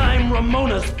 I'm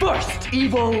Ramona's first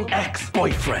evil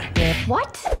ex-boyfriend.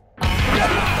 What?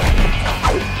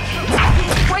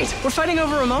 Wait, we're fighting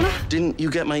over Ramona? Didn't you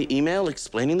get my email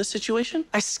explaining the situation?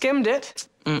 I skimmed it.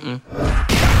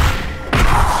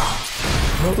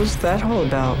 What was that all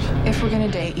about? If we're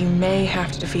gonna date, you may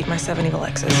have to defeat my 7 evil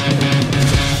exes.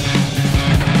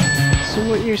 So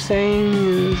what you're saying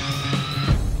is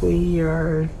we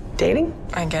are dating?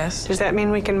 I guess. Does that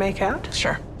mean we can make out?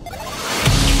 Sure.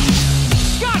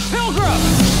 Scott Pilgrim!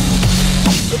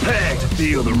 Prepare to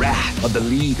feel the wrath of the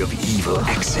League of Evil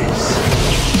Exes.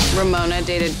 Ramona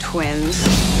dated twins.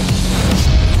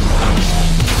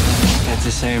 At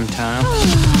the same time?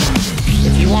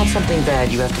 If you want something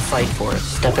bad, you have to fight for it.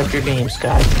 Step up your game,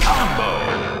 Scott.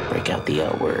 Break out the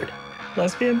L word.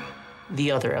 Lesbian?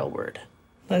 The other L word.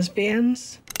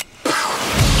 Lesbians?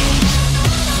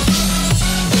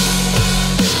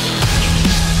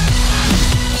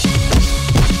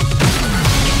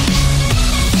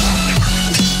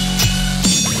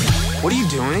 What are you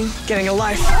doing? Getting a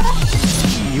life.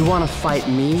 You want to fight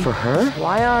me for her?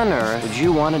 Why on earth would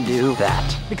you want to do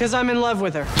that? Because I'm in love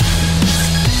with her.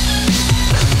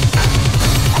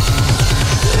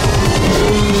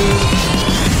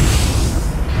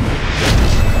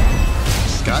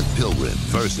 Scott Pilgrim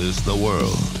versus the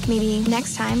world. Maybe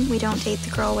next time we don't date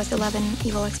the girl with 11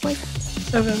 evil ex-boyfriends.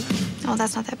 7. Oh,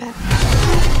 that's not that bad.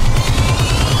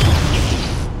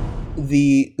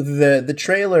 The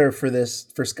trailer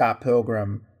for Scott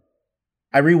Pilgrim,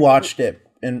 I rewatched it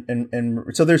and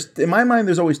so there's, in my mind,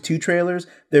 there's always 2 trailers.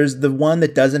 There's the one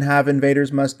that doesn't have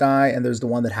Invaders Must Die, and there's the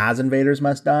one that has Invaders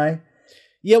Must Die.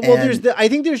 Yeah, well, I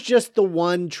think there's just the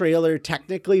one trailer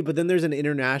technically, but then there's an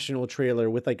international trailer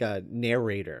with like a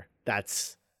narrator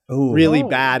that's really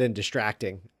bad and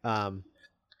distracting.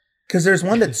 Because there's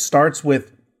one that starts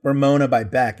with Ramona by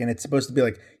Beck, and it's supposed to be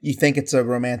like, you think it's a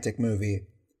romantic movie.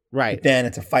 Right. But then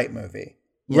it's a fight movie.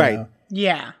 Right. Know?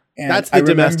 Yeah. And that's the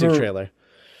domestic trailer.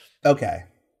 Okay.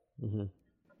 Mm-hmm.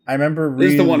 I remember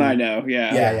This is the one I know.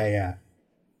 Yeah. Yeah.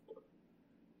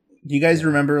 Do you guys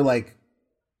remember, like,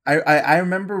 I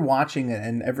remember watching it,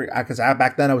 and because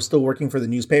back then I was still working for the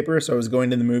newspaper, so I was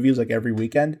going to the movies like every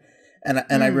weekend, and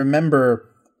I remember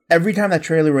every time that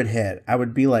trailer would hit, I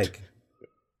would be like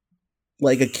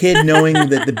a kid knowing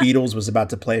that the Beatles was about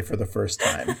to play for the first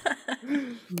time.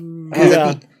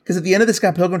 Because at the end of the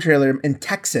Scott Pilgrim trailer in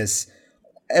Texas,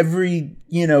 every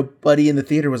buddy in the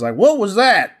theater was like, "What was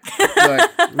that?" Like,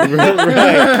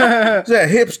 right. It's that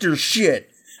hipster shit.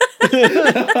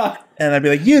 And I'd be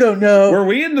like, "You don't know." Were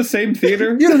we in the same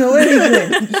theater? You don't know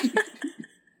anything.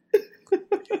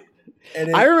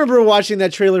 I remember watching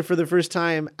that trailer for the first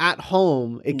time at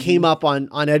home. It came up on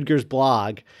Edgar's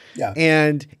blog. Yeah.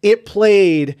 And it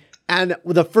played And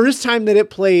the first time that it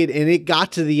played and it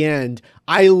got to the end,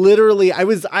 I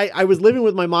was living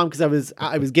with my mom because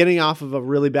I was getting off of a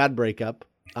really bad breakup,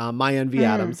 my Envy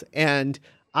Adams, and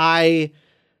I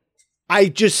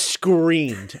just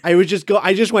screamed. I just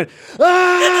went, ah!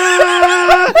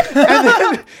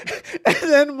 and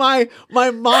then my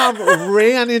mom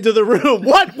ran into the room.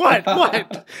 What?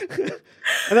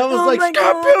 And I was like,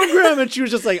 Scott Pilgrim. And she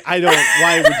was just like, why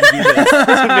would you do this to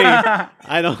me?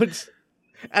 I don't.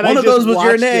 And One of those was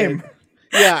your name.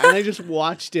 Yeah. And I just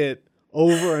watched it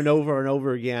over and over and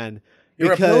over again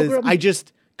You're because I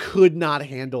just could not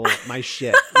handle my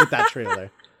shit with that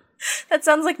trailer. That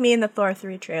sounds like me in the Thor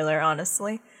 3 trailer,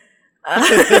 honestly.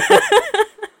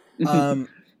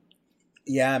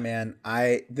 Yeah, man.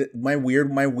 My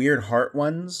weird heart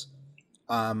ones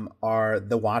are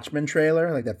the Watchmen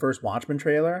trailer, like that first Watchmen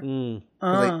trailer.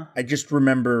 I just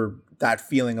remember that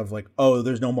feeling of like, oh,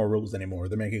 there's no more rules anymore.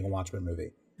 They're making a Watchmen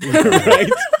movie. Right?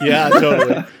 Yeah,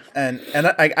 totally. And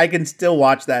I can still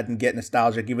watch that and get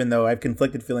nostalgic, even though I have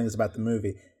conflicted feelings about the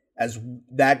movie. As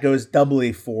that goes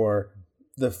doubly for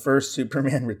the first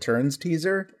Superman Returns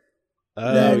teaser.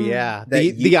 Oh, yeah.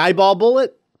 The eyeball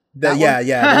bullet? The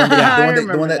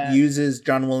one that uses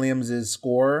John Williams'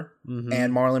 score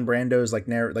and Marlon Brando's like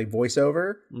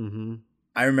voiceover. Mm-hmm.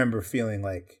 I remember feeling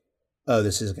like, oh,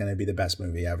 this is going to be the best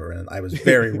movie ever. And I was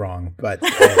very wrong, but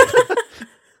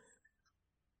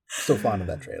still fond of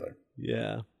that trailer.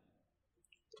 Yeah.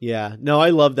 Yeah. No, I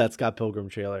love that Scott Pilgrim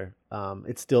trailer.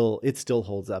 It still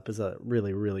holds up as a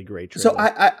really, really great trailer. So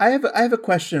I have a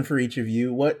question for each of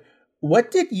you.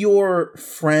 What did your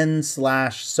friend /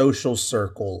 social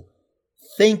circle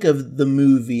think of the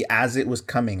movie as it was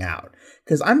coming out?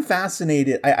 Because I'm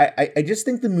fascinated. I just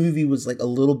think the movie was like a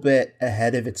little bit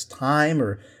ahead of its time,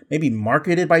 or maybe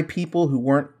marketed by people who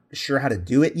weren't sure how to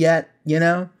do it yet, you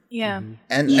know? Yeah.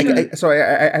 And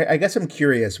I guess I'm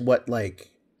curious what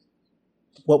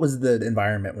was the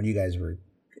environment when you guys were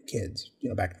kids,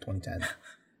 back in 2010?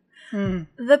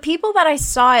 The people that I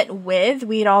saw it with,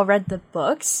 we'd all read the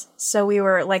books. So we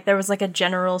were like, there was like a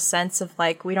general sense of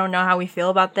like, we don't know how we feel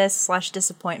about this /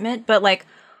 disappointment. But like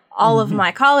all of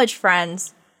my college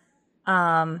friends,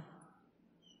 because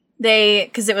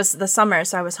it was the summer,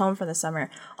 so I was home for the summer.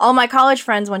 All my college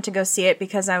friends went to go see it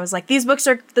because I was like, these books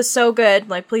are so good,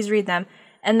 like, please read them.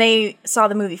 And they saw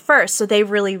the movie first. So they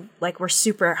really like were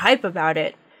super hype about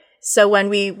it. So when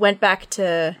I went back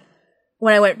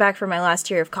for my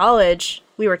last year of college,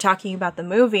 we were talking about the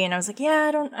movie, and I was like, "Yeah,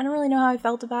 I don't really know how I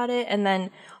felt about it." And then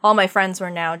all my friends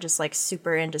were now just like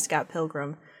super into Scott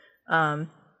Pilgrim.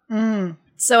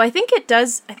 So I think it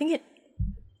does.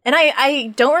 And I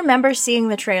don't remember seeing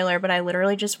the trailer, but I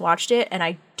literally just watched it, and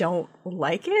I don't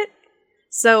like it.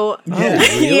 So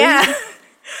really? Yeah.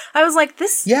 I was like,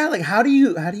 this. Yeah, like how do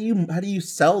you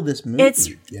sell this movie?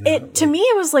 To me,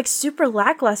 it was like super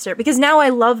lackluster because now I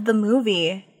love the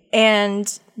movie. And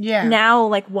now,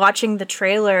 like, watching the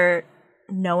trailer,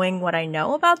 knowing what I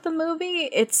know about the movie,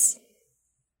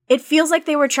 it feels like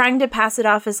they were trying to pass it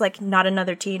off as, like, not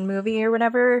another teen movie or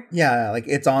whatever. Yeah, like,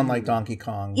 it's on, like, Donkey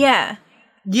Kong. Yeah.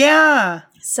 Yeah.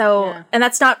 So, and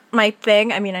that's not my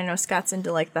thing. I mean, I know Scott's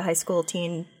into, like, the high school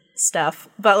teen stuff,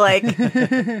 but, like,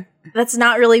 that's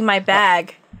not really my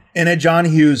bag. In a John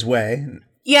Hughes way.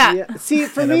 Yeah. See,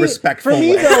 for me, respectful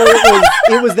way. Though,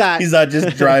 it was that. He's not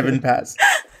just driving past.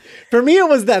 For me, it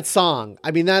was that song.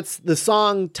 I mean, that's the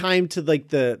song timed to like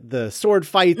the sword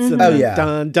fights and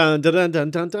dun dun dun dun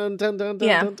dun dun dun dun dun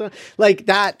dun dun. Like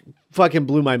that fucking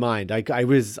blew my mind.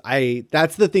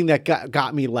 That's the thing that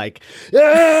got me like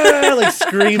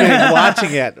screaming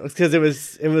watching it because it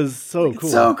was so cool.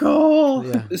 So cool.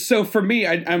 Yeah. So for me,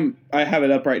 I have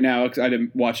it up right now because I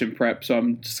didn't watch in prep, so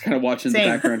I'm just kind of watching the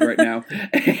background right now.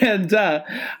 And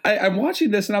I'm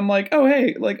watching this, and I'm like, oh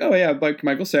hey, like oh yeah, like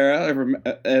Michael Cera,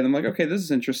 and I'm like, okay, this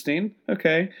is interesting.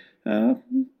 Okay, all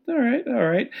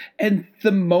right. And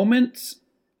the moment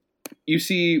you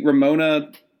see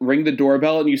Ramona ring the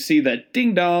doorbell and you see that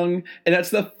ding dong, and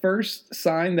that's the first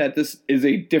sign that this is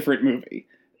a different movie,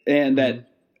 and that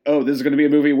this is going to be a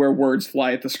movie where words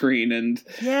fly at the screen, and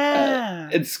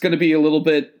it's going to be a little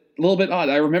bit odd.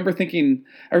 I remember thinking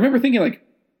like,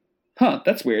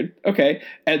 that's weird. Okay,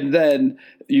 and then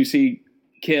you see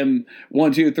Kim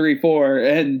 1, 2, 3, 4,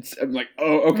 and I'm like,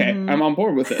 oh, okay, I'm on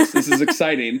board with this. This is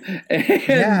exciting. And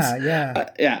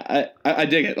I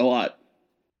dig it a lot.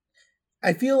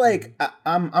 I feel like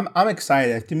I'm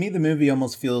excited. To me, the movie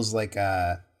almost feels like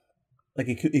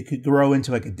it could grow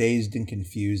into like a Dazed and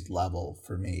Confused level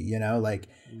for me. You know, like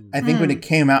I think when it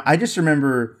came out, I just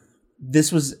remember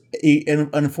this was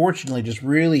unfortunately just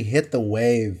really hit the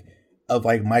wave of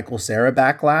like Michael Cera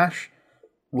backlash,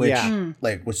 which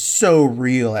like was so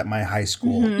real at my high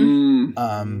school.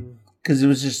 Because it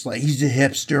was just like he's a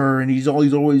hipster and he's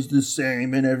always the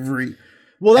same in every.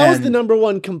 Well, that was the number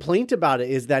one complaint about it,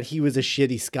 is that he was a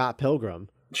shitty Scott Pilgrim.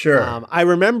 Sure. I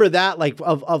remember that, like,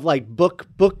 of like book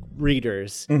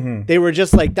readers. They were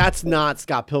just like, that's not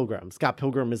Scott Pilgrim. Scott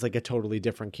Pilgrim is like a totally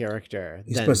different character.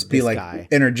 He's supposed to be like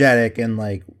energetic and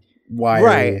like wiry.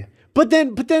 Right. But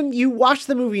then you watch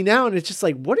the movie now and it's just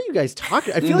like, what are you guys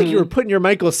talking? I feel like you were putting your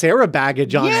Michael Cera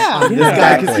baggage on this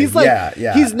guy, because he's like,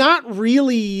 he's not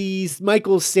really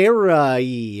Michael Cera-y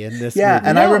in this movie.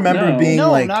 And I remember being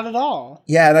like, not at all.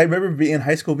 Yeah, and I remember being in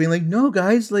high school being like, no,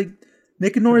 guys, like,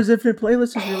 Nick and Nora's Infinite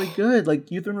Playlist is really good. Like,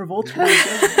 Youth and Revolt's really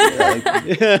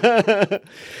good.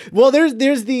 Well,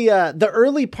 there's the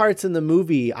early parts in the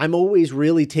movie. I'm always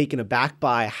really taken aback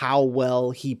by how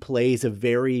well he plays a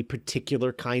very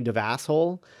particular kind of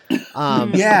asshole.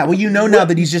 Well, you know now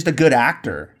that he's just a good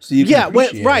actor, so you can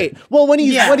appreciate right. it. Well, when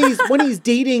he's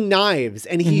dating Knives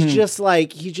and he's just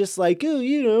like, oh,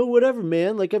 you know, whatever,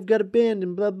 man. Like, I've got a band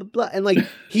and blah blah blah, and like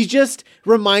he just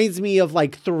reminds me of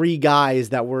like three guys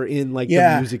that were in like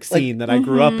the music scene that I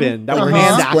grew up in that were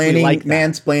exactly like that.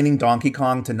 Mansplaining Donkey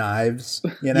Kong to Knives.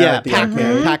 You know,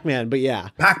 Pac-Man, but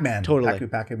Pac-Man, totally,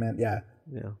 Pac-Man, yeah.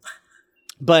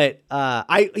 But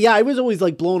I was always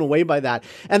like blown away by that.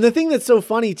 And the thing that's so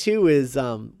funny too is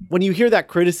when you hear that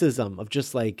criticism of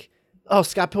just like, oh,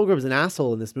 Scott Pilgrim's an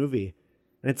asshole in this movie,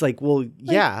 and it's like, well,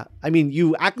 yeah, I mean,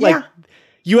 you act like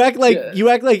they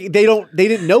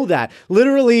didn't know that.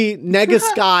 Literally, Nega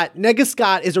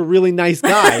Scott is a really nice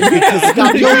guy because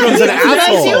Scott Pilgrim's an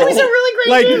asshole. He was a really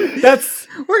great dude.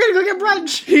 We're gonna go get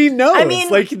brunch. He knows. I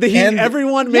mean,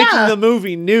 everyone making the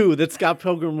movie knew that Scott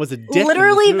Pilgrim was a dick.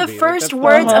 Literally, the first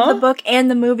words of the book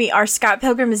and the movie are Scott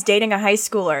Pilgrim is dating a high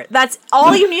schooler. That's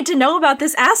all you need to know about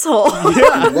this asshole.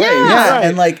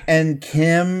 Right. And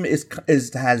Kim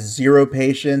has zero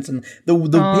patience, and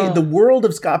the world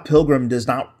of Scott Pilgrim does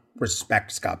not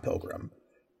respect Scott Pilgrim,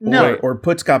 or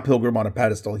put Scott Pilgrim on a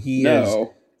pedestal. He is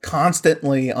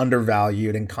constantly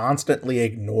undervalued and constantly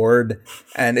ignored,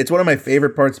 and it's one of my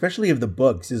favorite parts, especially of the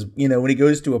books, is, you know, when he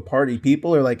goes to a party,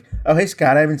 people are like, oh, hey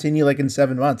Scott, I haven't seen you like in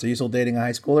 7 months, are you still dating a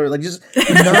high schooler? Like, just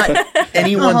not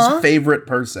anyone's favorite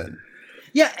person.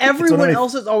 Everyone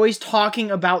else is always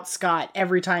talking about Scott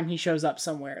every time he shows up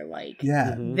somewhere. Like,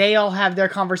 they all have their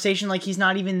conversation like he's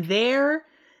not even there,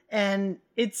 and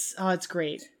it's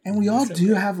great. And we all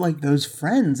do have like those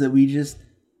friends that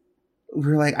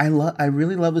we're like, I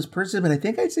really love this person, but I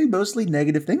think I'd say mostly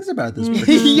negative things about this person.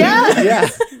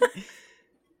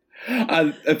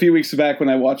 A few weeks back when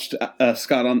I watched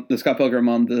Scott Pilgrim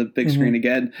on the big screen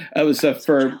again, it was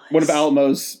for one of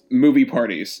Alamo's movie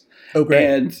parties. Oh, great.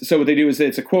 And so what they do is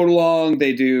it's a quote along.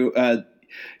 They do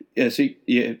so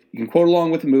you can quote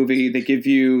along with the movie. They give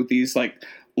you these like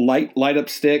light up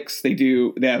sticks. They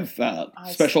have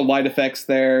special light effects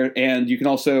there, and they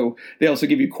also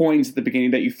give you coins at the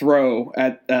beginning that you throw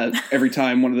at every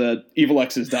time one of the evil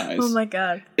X's dies. Oh my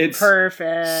god, it's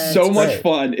perfect. So much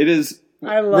fun. It is.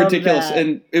 I love ridiculous. That.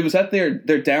 And it was at their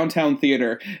downtown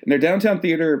theater, and their downtown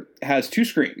theater has 2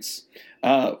 screens.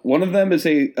 One of them is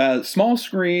a small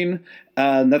screen,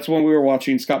 and that's when we were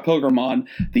watching Scott Pilgrim on.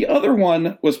 The other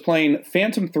one was playing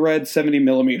Phantom Thread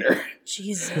 70mm.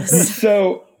 Jesus.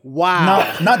 So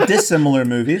wow, not dissimilar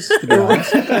movies, to be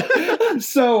honest.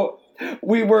 So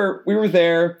we were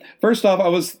there. First off, I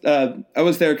was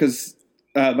there because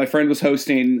my friend was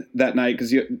hosting that night,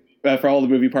 because for all the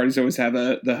movie parties, you always have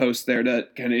the host there to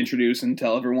kind of introduce and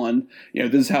tell everyone, you know,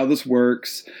 this is how this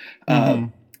works.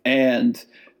 And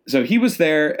so he was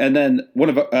there, and then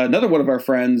another one of our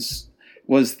friends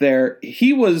was there.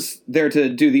 He was there to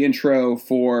do the intro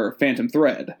for Phantom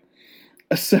Thread.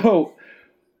 So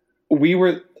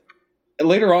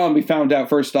later on, we found out,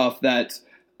 first off, that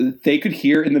they could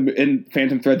hear in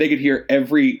Phantom Thread, they could hear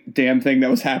every damn thing that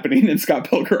was happening in Scott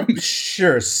Pilgrim.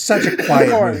 Sure, such a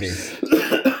quiet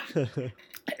movie.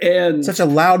 And such a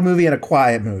loud movie and a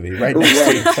quiet movie, right?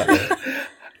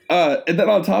 And then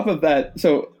on top of that,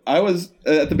 so I was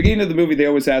at the beginning of the movie, they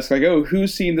always ask like, oh,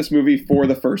 who's seen this movie for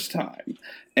the first time?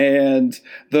 And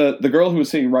the girl who was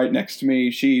sitting right next to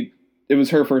me, it was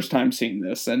her first time seeing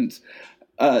this, and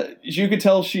you could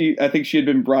tell I think she had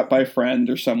been brought by a friend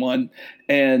or someone,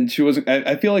 and she wasn't.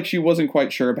 I feel like she wasn't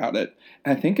quite sure about it.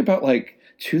 And I think about like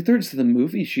 2/3 of the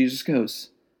movie, she just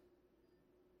goes,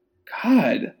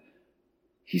 "God,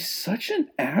 he's such an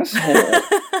asshole."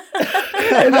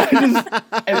 and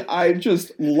I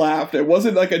just laughed. It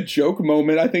wasn't like a joke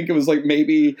moment. I think it was like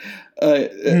maybe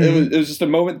it was just a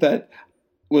moment that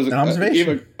was an observation.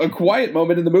 Even a quiet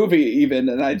moment in the movie, even,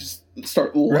 and I just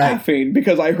start laughing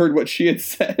because I heard what she had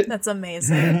said. That's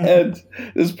amazing. And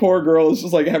this poor girl is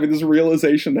just like having this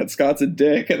realization that Scott's a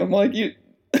dick. And I'm like,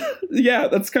 yeah,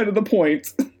 that's kind of the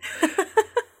point.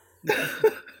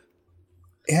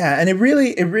 Yeah, and it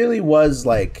really was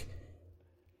like,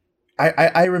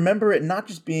 I remember it not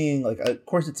just being like, of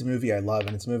course it's a movie I love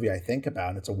and it's a movie I think about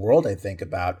and it's a world I think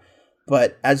about,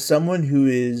 but as someone who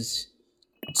is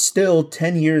still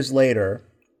 10 years later,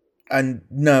 and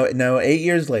no, 8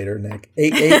 years later, Nick,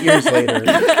 8 years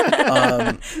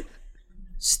later,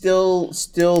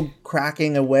 still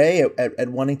cracking away at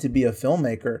wanting to be a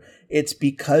filmmaker, it's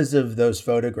because of those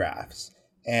photographs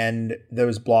and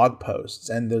those blog posts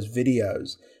and those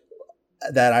videos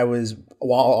that I was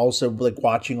also like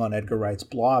watching on Edgar Wright's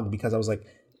blog, because I was like,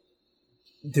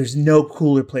 there's no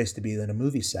cooler place to be than a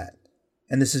movie set.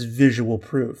 And this is visual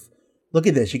proof. Look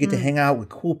at this. You get to hang out with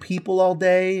cool people all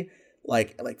day,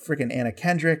 like freaking Anna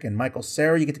Kendrick and Michael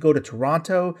Cera. You get to go to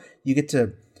Toronto. You get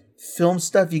to film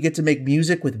stuff. You get to make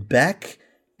music with Beck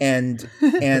and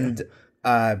friggin'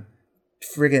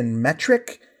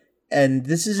 Metric. And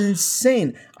this is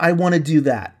insane. I want to do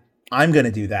that. I'm going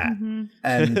to do that. Mm-hmm.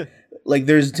 And like,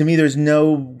 there's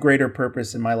no greater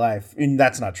purpose in my life. I mean,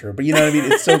 that's not true, but you know what I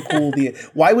mean? It's so cool.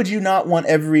 Why would you not want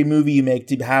every movie you make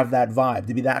to have that vibe,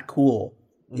 to be that cool,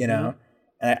 you know?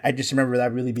 And I just remember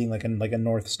that really being like a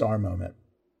North Star moment.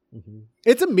 Mm-hmm.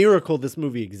 It's a miracle this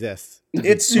movie exists.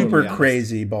 It's super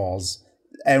crazy balls.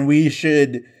 And we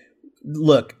should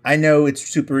look, I know it's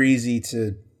super easy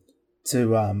to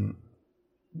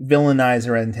villainize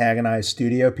or antagonize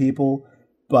studio people,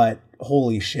 but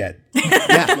holy shit.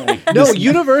 Yeah. No,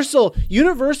 Universal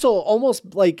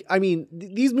almost like, I mean,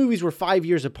 these movies were 5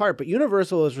 years apart, but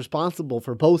Universal is responsible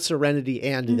for both Serenity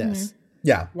and this.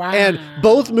 Yeah. Wow. And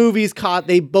both movies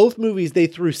they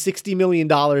threw $60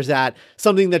 million at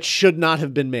something that should not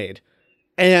have been made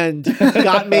and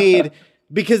got made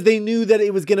because they knew that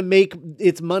it was going to make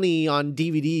its money on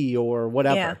DVD or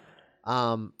whatever.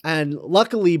 Yeah. And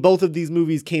luckily both of these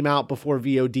movies came out before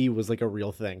VOD was like a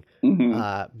real thing,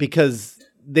 because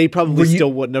they probably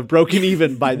still wouldn't have broken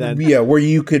even by then. Yeah. Where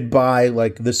you could buy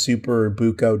like the Super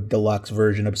Buco Deluxe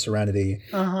version of Serenity.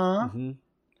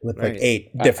 With like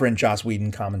 8 different Joss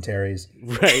Whedon commentaries.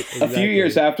 Right. Exactly. A few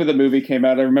years after the movie came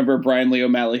out, I remember Brian Lee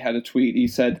O'Malley had a tweet. He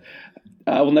said,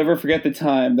 "I will never forget the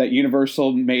time that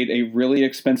Universal made a really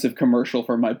expensive commercial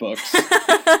for my books."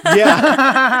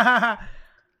 Yeah.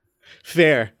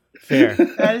 Fair.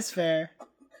 That is fair.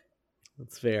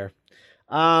 That's fair.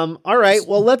 All right.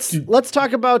 Well, let's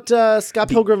talk about Scott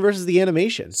Pilgrim versus the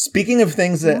animation. Speaking of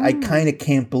things that I kind of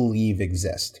can't believe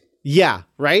exist. Yeah.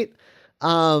 Right.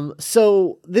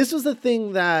 So this was the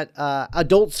thing that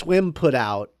Adult Swim put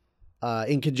out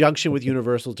in conjunction with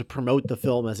Universal to promote the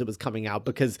film as it was coming out,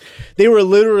 because they were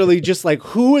literally just like,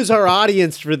 who is our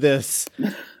audience for this?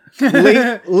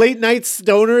 Late night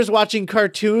stoners watching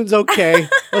cartoons? Okay,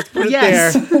 let's put it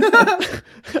there.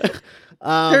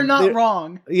 They're not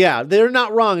wrong. Yeah, they're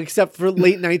not wrong, except for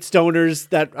late night stoners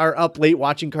that are up late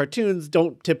watching cartoons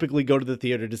don't typically go to the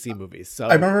theater to see movies. So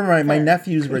I remember my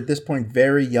nephews were at this point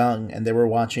very young, and they were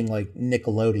watching like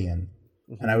Nickelodeon.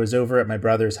 And I was over at my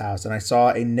brother's house, and I saw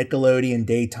a Nickelodeon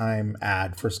daytime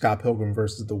ad for Scott Pilgrim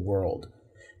versus the World.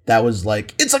 That was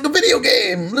like, it's like a video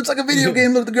game. Looks like a video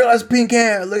game. Look, the girl has pink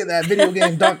hair. Look at that video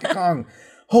game, Donkey Kong.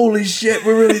 Holy shit,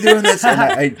 we're really doing this. And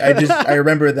I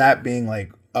remember that being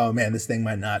like, oh man, this thing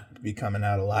might not be coming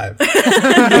out alive.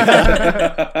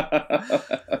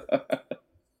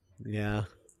 Yeah.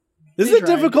 This is a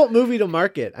difficult movie to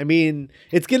market. I mean,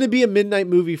 it's going to be a midnight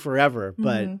movie forever,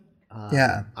 but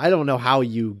I don't know how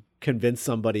you convince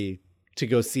somebody to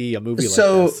go see a movie like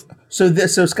this.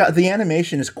 So Scott, the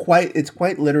animation is quite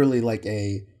literally like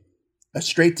a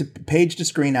straight to page to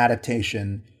screen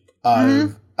adaptation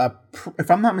of if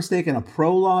I'm not mistaken, a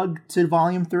prologue to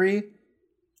Volume 3.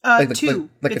 Two.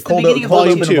 Like it's a cold open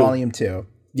of Volume 2.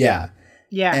 Yeah.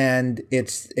 Yeah. And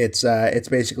it's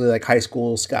basically like high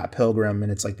school Scott Pilgrim,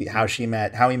 and it's like how he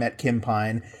met Kim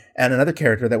Pine and another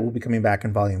character that will be coming back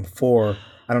in Volume 4.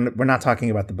 We're not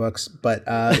talking about the books, but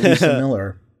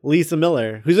Lisa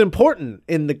Miller, who's important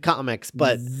in the comics,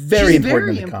 but very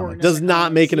important in the comics, does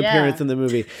not make an appearance in the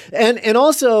movie. And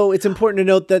also it's important to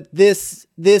note that this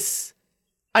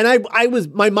and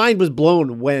my mind was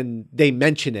blown when they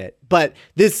mention it, but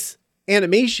this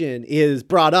animation is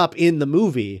brought up in the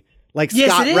movie. Like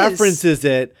Scott references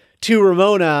it to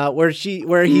Ramona where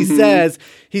he says,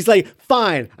 he's like,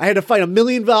 fine, I had to fight 1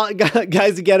 million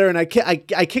guys to get her, and I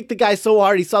kicked the guy so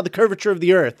hard he saw the curvature of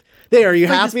the earth. There, are you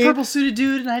like happy? This purple suited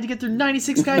dude, and I had to get through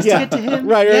 96 guys Yeah. to get to him.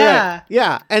 Right. Yeah.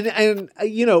 Yeah. And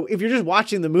you know, if you're just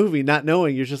watching the movie, not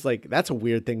knowing, you're just like, that's a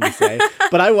weird thing to say.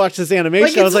 But I watched this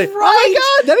animation, I was like, oh my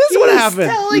God, that is what happened.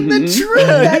 Telling the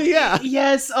truth. Yeah.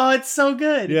 Yes. Oh, it's so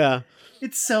good. Yeah.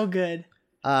 It's so good.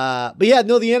 But yeah,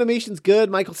 no, the animation's good.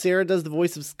 Michael Cera does the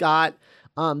voice of Scott.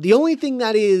 The only thing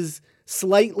that is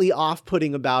slightly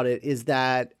off-putting about it is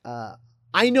that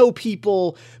I know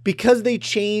people, because they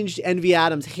changed Envy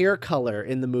Adams' hair color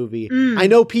in the movie, I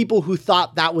know people who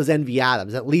thought that was Envy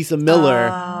Adams, that Lisa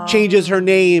Miller changes her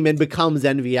name and becomes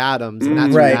Envy Adams, and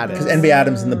that's right, what that is. because Envy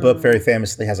Adams in the book very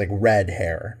famously has like red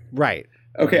hair. Right.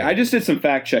 Okay, I just did some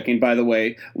fact checking, by the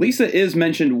way. Lisa is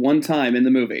mentioned one time in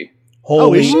the movie.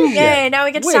 Holy is she? shit. Yay, now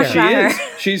we get to talk She about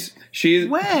is. her. She's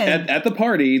When? at the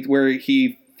party where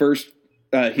he first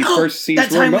sees That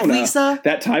time Ramona. with Lisa?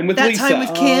 That time with That Lisa. time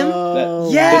with Kim? Oh,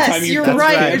 the Yes, time you're that's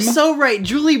right. right. You're so right.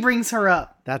 Julie brings her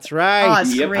up. That's right. Oh,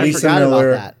 it's Yep. great. I Lisa forgot Miller,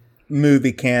 about that.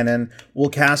 movie canon. We'll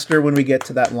cast her when we get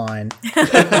to that line.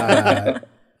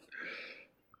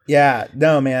 Yeah,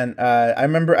 no, man. I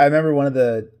remember one of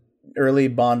the early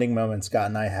bonding moments Scott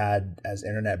and I had as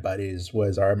internet buddies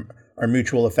was our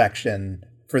mutual affection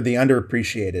for the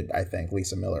underappreciated, I think,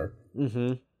 Lisa Miller.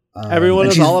 Mm-hmm. Everyone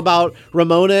was all about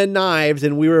Ramona and knives,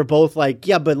 and we were both like,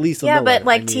 yeah, but Lisa Miller. Yeah, but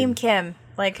like I mean. Team Kim.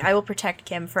 Like, I will protect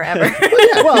Kim forever.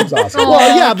 Yeah, well, was awesome.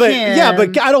 Well, yeah, Kim.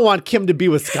 but I don't want Kim to be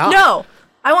with Scott. No,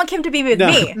 I want Kim to be with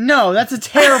me. No, that's a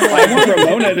terrible I want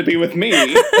Ramona to be with me.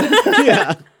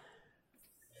 Yeah.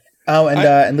 Oh,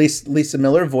 and Lisa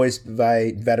Miller, voiced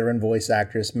by veteran voice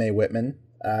actress Mae Whitman.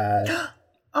 I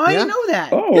didn't know that.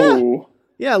 Oh.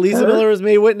 Yeah, Lisa Miller was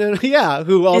Mae Whitman. Yeah,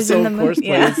 who also, in the of course, movie,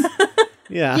 yeah. plays.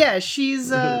 Yeah. Yeah, she's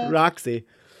Roxy.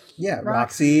 Yeah,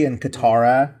 Roxy and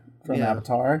Katara from Yeah.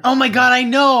 Avatar. Oh my god, I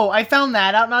know. I found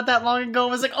that out not that long ago.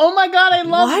 I was like, oh my god, I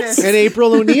love What? this. And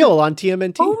April O'Neil on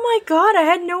TMNT. Oh my god, I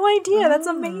had no idea. That's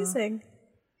amazing.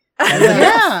 And the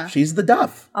Yeah. Duff. She's the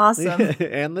Duff. Awesome.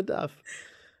 And the Duff.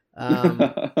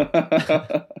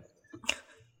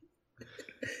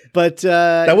 But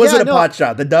That wasn't yeah, a pot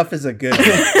shot. The Duff is a good one.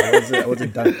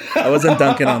 I wasn't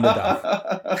dunking on the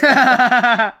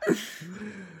Duff.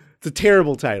 It's a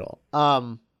terrible title.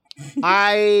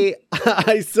 I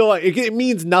saw it. It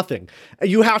means nothing.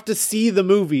 You have to see the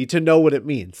movie to know what it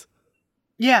means.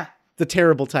 Yeah. It's a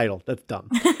terrible title. That's dumb.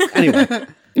 Anyway,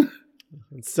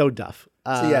 it's so Duff.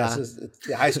 So yeah, it's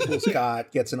the high school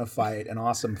Scott gets in a fight, an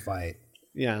awesome fight.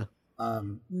 Yeah.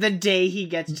 The day he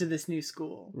gets to this new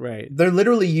school. Right. They're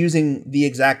literally using the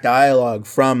exact dialogue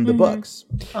from the books.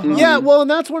 Uh-huh. Yeah, well, and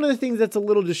that's one of the things that's a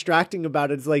little distracting about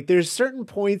it. Is like there's certain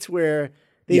points where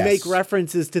they Yes. make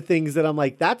references to things that I'm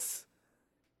like, that's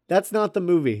not the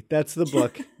movie. That's the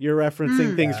book. You're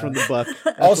referencing things from the book.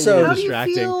 That's Also- a little How do you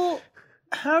distracting. feel?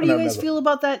 How do you guys feel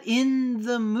about that in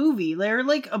the movie? There are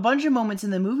like a bunch of moments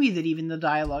in the movie that even the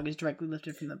dialogue is directly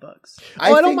lifted from the books. I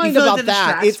don't You mind feel about like that.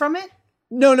 distracts from it?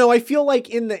 No, I feel like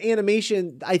in the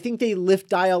animation, I think they lift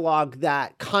dialogue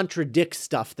that contradicts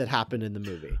stuff that happened in the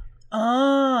movie.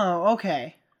 Oh,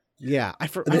 okay. Yeah, I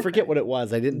forget what it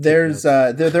was. I didn't. There's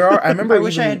there are. I remember. I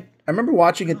wish I had- I remember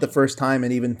watching it the first time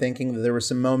and even thinking that there were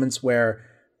some moments where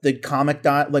the comic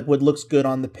like what looks good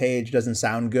on the page doesn't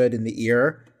sound good in the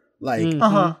ear. Like,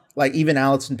 like even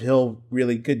Alison Pill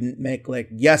really couldn't make like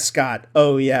yes Scott,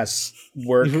 oh yes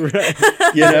work. You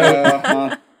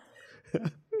know,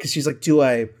 because she's like,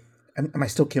 am I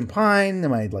still Kim Pine?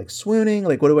 Am I like swooning?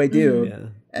 Like, what do I do? Yeah.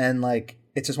 And like,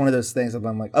 it's just one of those things that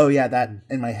I'm like, oh yeah, that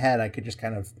in my head I could just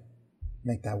kind of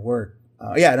make that work.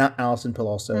 Yeah, and Alison Pill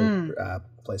also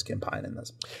plays Kim Pine in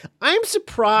this. I'm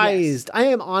surprised. Yes. I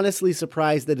am honestly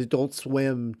surprised that Adult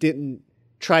Swim didn't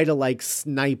try to like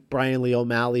snipe Brian Lee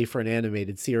O'Malley for an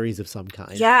animated series of some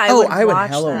kind. Yeah, I would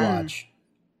hella watch.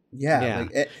 Yeah.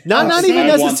 Like not even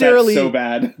necessarily so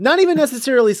bad. Not even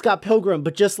necessarily Scott Pilgrim,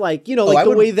 but just like, you know, like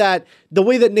the way that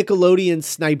Nickelodeon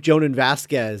sniped Jonan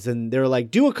Vasquez and they're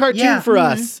like, do a cartoon for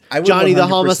us. Johnny the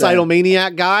homicidal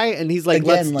maniac guy, and he's like,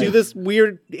 let's do this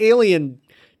weird alien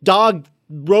dog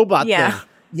robot thing.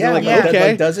 Yeah, like, okay. Okay.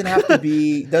 Like, doesn't have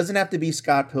to be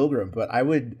Scott Pilgrim, but I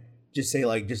would just say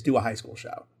like just do a high school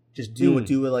show. Just do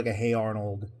like a Hey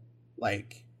Arnold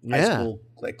like high school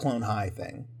like Clone High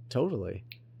thing. Totally.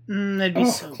 That'd be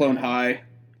so Clone good. High.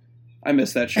 I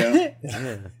miss that show.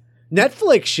 Yeah.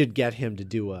 Netflix should get him to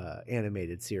do a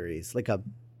animated series. Like I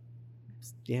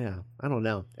don't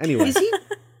know. Anyway. Is he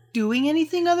doing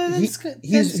anything other than he's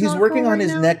working on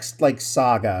his next like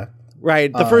saga.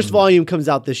 Right. The first volume comes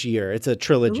out this year. It's a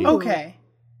trilogy. Ooh. Okay.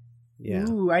 Yeah.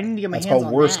 Ooh, I need to get my That's hands called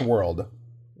on Worst that. World.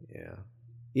 Yeah.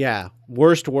 Yeah.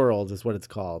 Worst World is what it's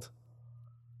called.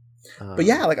 But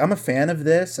yeah, like I'm a fan of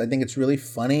this. I think it's really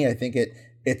funny. I think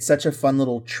it's such a fun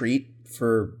little treat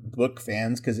for book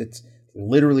fans because it's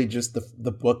literally just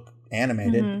the book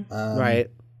animated. Right.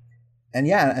 And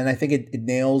yeah, and I think it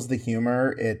nails the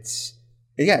humor. It's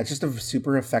just a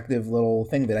super effective little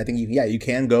thing that I think you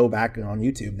can go back on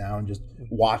YouTube now and just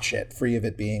watch it free of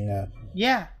it being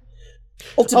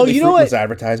ultimately fruitless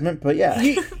advertisement. But yeah,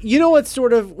 you know what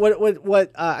sort of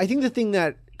what I think the thing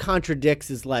that contradicts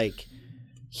is like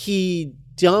he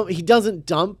doesn't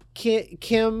dump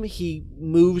Kim. He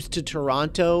moves to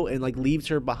Toronto and like leaves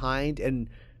her behind, and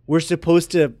we're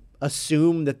supposed to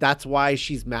assume that that's why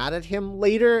she's mad at him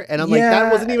later. And I'm like,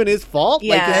 that wasn't even his fault.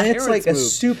 Yeah. Like, and it's like a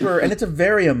super, and it's a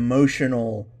very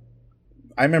emotional.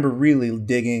 I remember really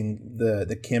digging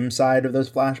the Kim side of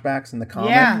those flashbacks in the comic.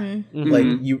 Yeah. Mm-hmm. Like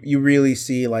you really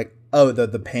see like, oh,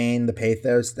 the pain, the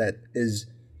pathos that is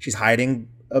she's hiding,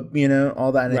 all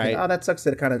that. And I think, oh, that sucks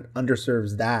that it kind of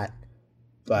underserves that.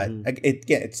 But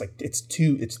it's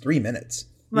 3 minutes.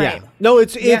 Right. Yeah. No,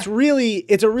 it's a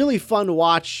really fun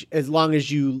watch as long as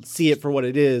you see it for what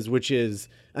it is, which is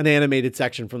an animated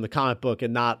section from the comic book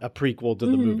and not a prequel to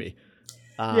the movie.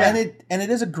 And it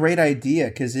is a great idea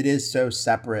because it is so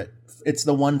separate. It's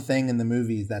the one thing in the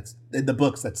movies that's in the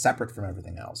books that's separate from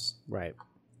everything else. Right.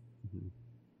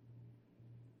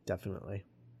 Definitely.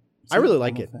 I really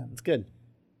like it. It's good.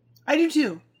 I do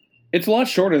too. It's a lot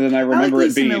shorter than I remember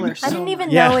it being. I didn't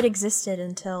even know it existed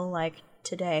until like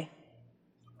today.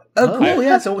 Oh, cool!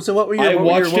 Yeah. So what were your? I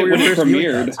watched it when it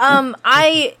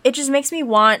premiered. It just makes me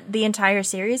want the entire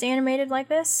series animated like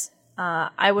this.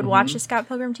 I would watch the Scott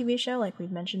Pilgrim TV show, like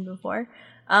we've mentioned before,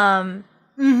 and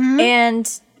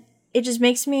it just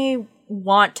makes me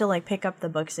want to like pick up the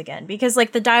books again because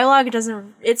like the dialogue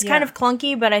doesn't. It's kind of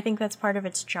clunky, but I think that's part of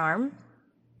its charm.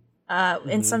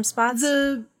 In some spots,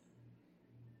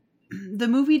 the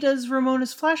movie does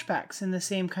Ramona's flashbacks in the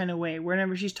same kind of way.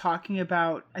 Whenever she's talking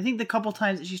about, I think the couple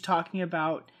times that she's talking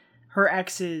about her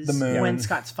exes when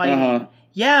Scott's fighting.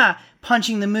 Yeah,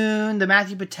 punching the moon, the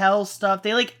Matthew Patel stuff.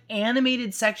 They like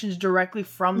animated sections directly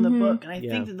from the book. And I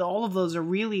think that all of those are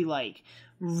really like,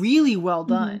 really well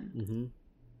done. Mm-hmm.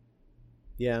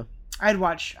 Yeah. I'd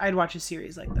watch a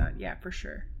series like that. Yeah, for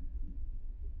sure.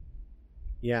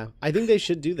 Yeah, I think they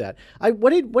should do that.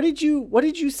 What did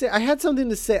you say? I had something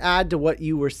to add to what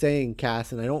you were saying,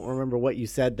 Cass, and I don't remember what you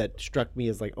said that struck me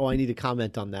as like, oh, I need to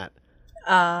comment on that.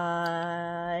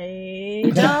 I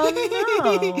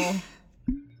don't know.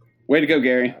 Way to go,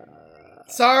 Gary.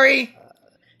 Sorry.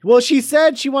 Well, she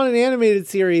said she wanted an animated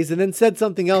series and then said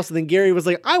something else, and then Gary was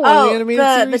like, I want an animated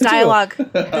series the dialogue.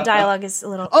 The dialogue is a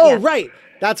little... Oh, right.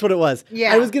 That's what it was.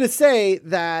 Yeah. I was going to say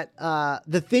that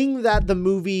the thing that the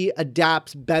movie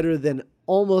adapts better than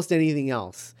almost anything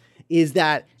else is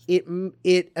that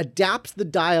it adapts the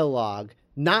dialogue,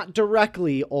 not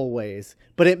directly always,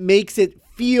 but it makes it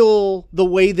feel the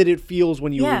way that it feels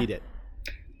when you read it.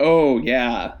 Oh,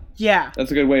 yeah. Yeah. That's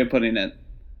a good way of putting it.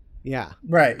 Yeah.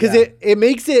 Right. Because it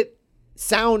makes it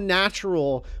sound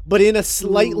natural, but in a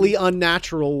slightly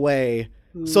unnatural way.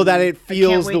 So that it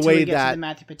feels the way that the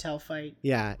Matthew Patel fight.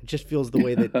 Yeah, it just feels the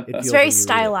way that it feels. It's very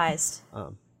stylized.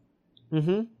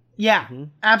 Yeah,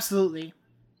 absolutely.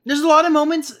 There's a lot of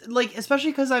moments, like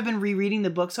especially because I've been rereading the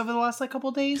books over the last couple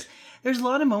of days. There's a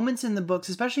lot of moments in the books,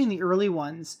 especially in the early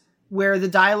ones, where the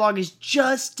dialogue is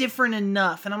just different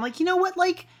enough, and I'm like, you know what?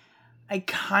 Like, I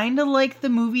kind of like the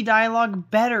movie dialogue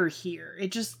better here.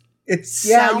 It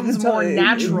sounds more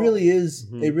natural. It really is.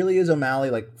 It really is O'Malley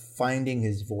like finding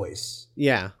his voice.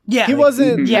 Yeah. He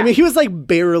wasn't. I mean, he was like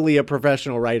barely a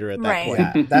professional writer at that point.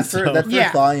 Yeah, that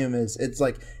first volume it's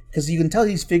like because you can tell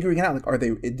he's figuring it out. Like,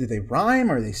 do they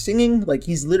rhyme? Are they singing? Like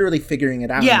he's literally figuring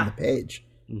it out on the page.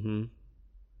 Mm-hmm.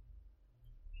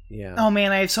 Yeah. Oh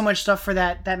man, I have so much stuff for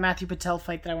that Matthew Patel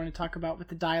fight that I want to talk about with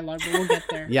the dialogue, but we'll get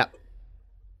there.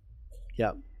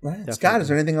 Yep. Right. Scott, is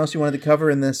there anything else you wanted to cover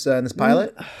in this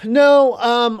pilot?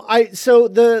 No. So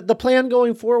the plan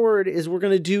going forward is we're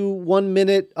going to do 1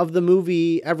 minute of the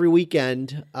movie every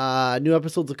weekend. New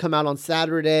episodes will come out on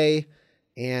Saturday,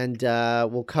 and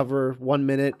we'll cover 1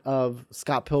 minute of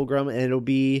Scott Pilgrim, and it'll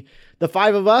be the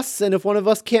five of us. And if one of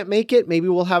us can't make it, maybe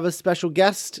we'll have a special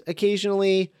guest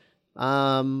occasionally.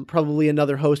 Probably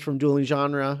another host from Dueling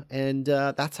Genre, and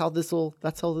that's how this will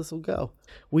go. Thanks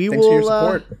for your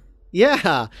support.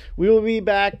 Yeah, we will be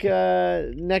back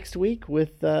next week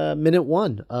with minute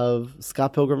 1 of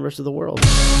Scott Pilgrim vs. the World.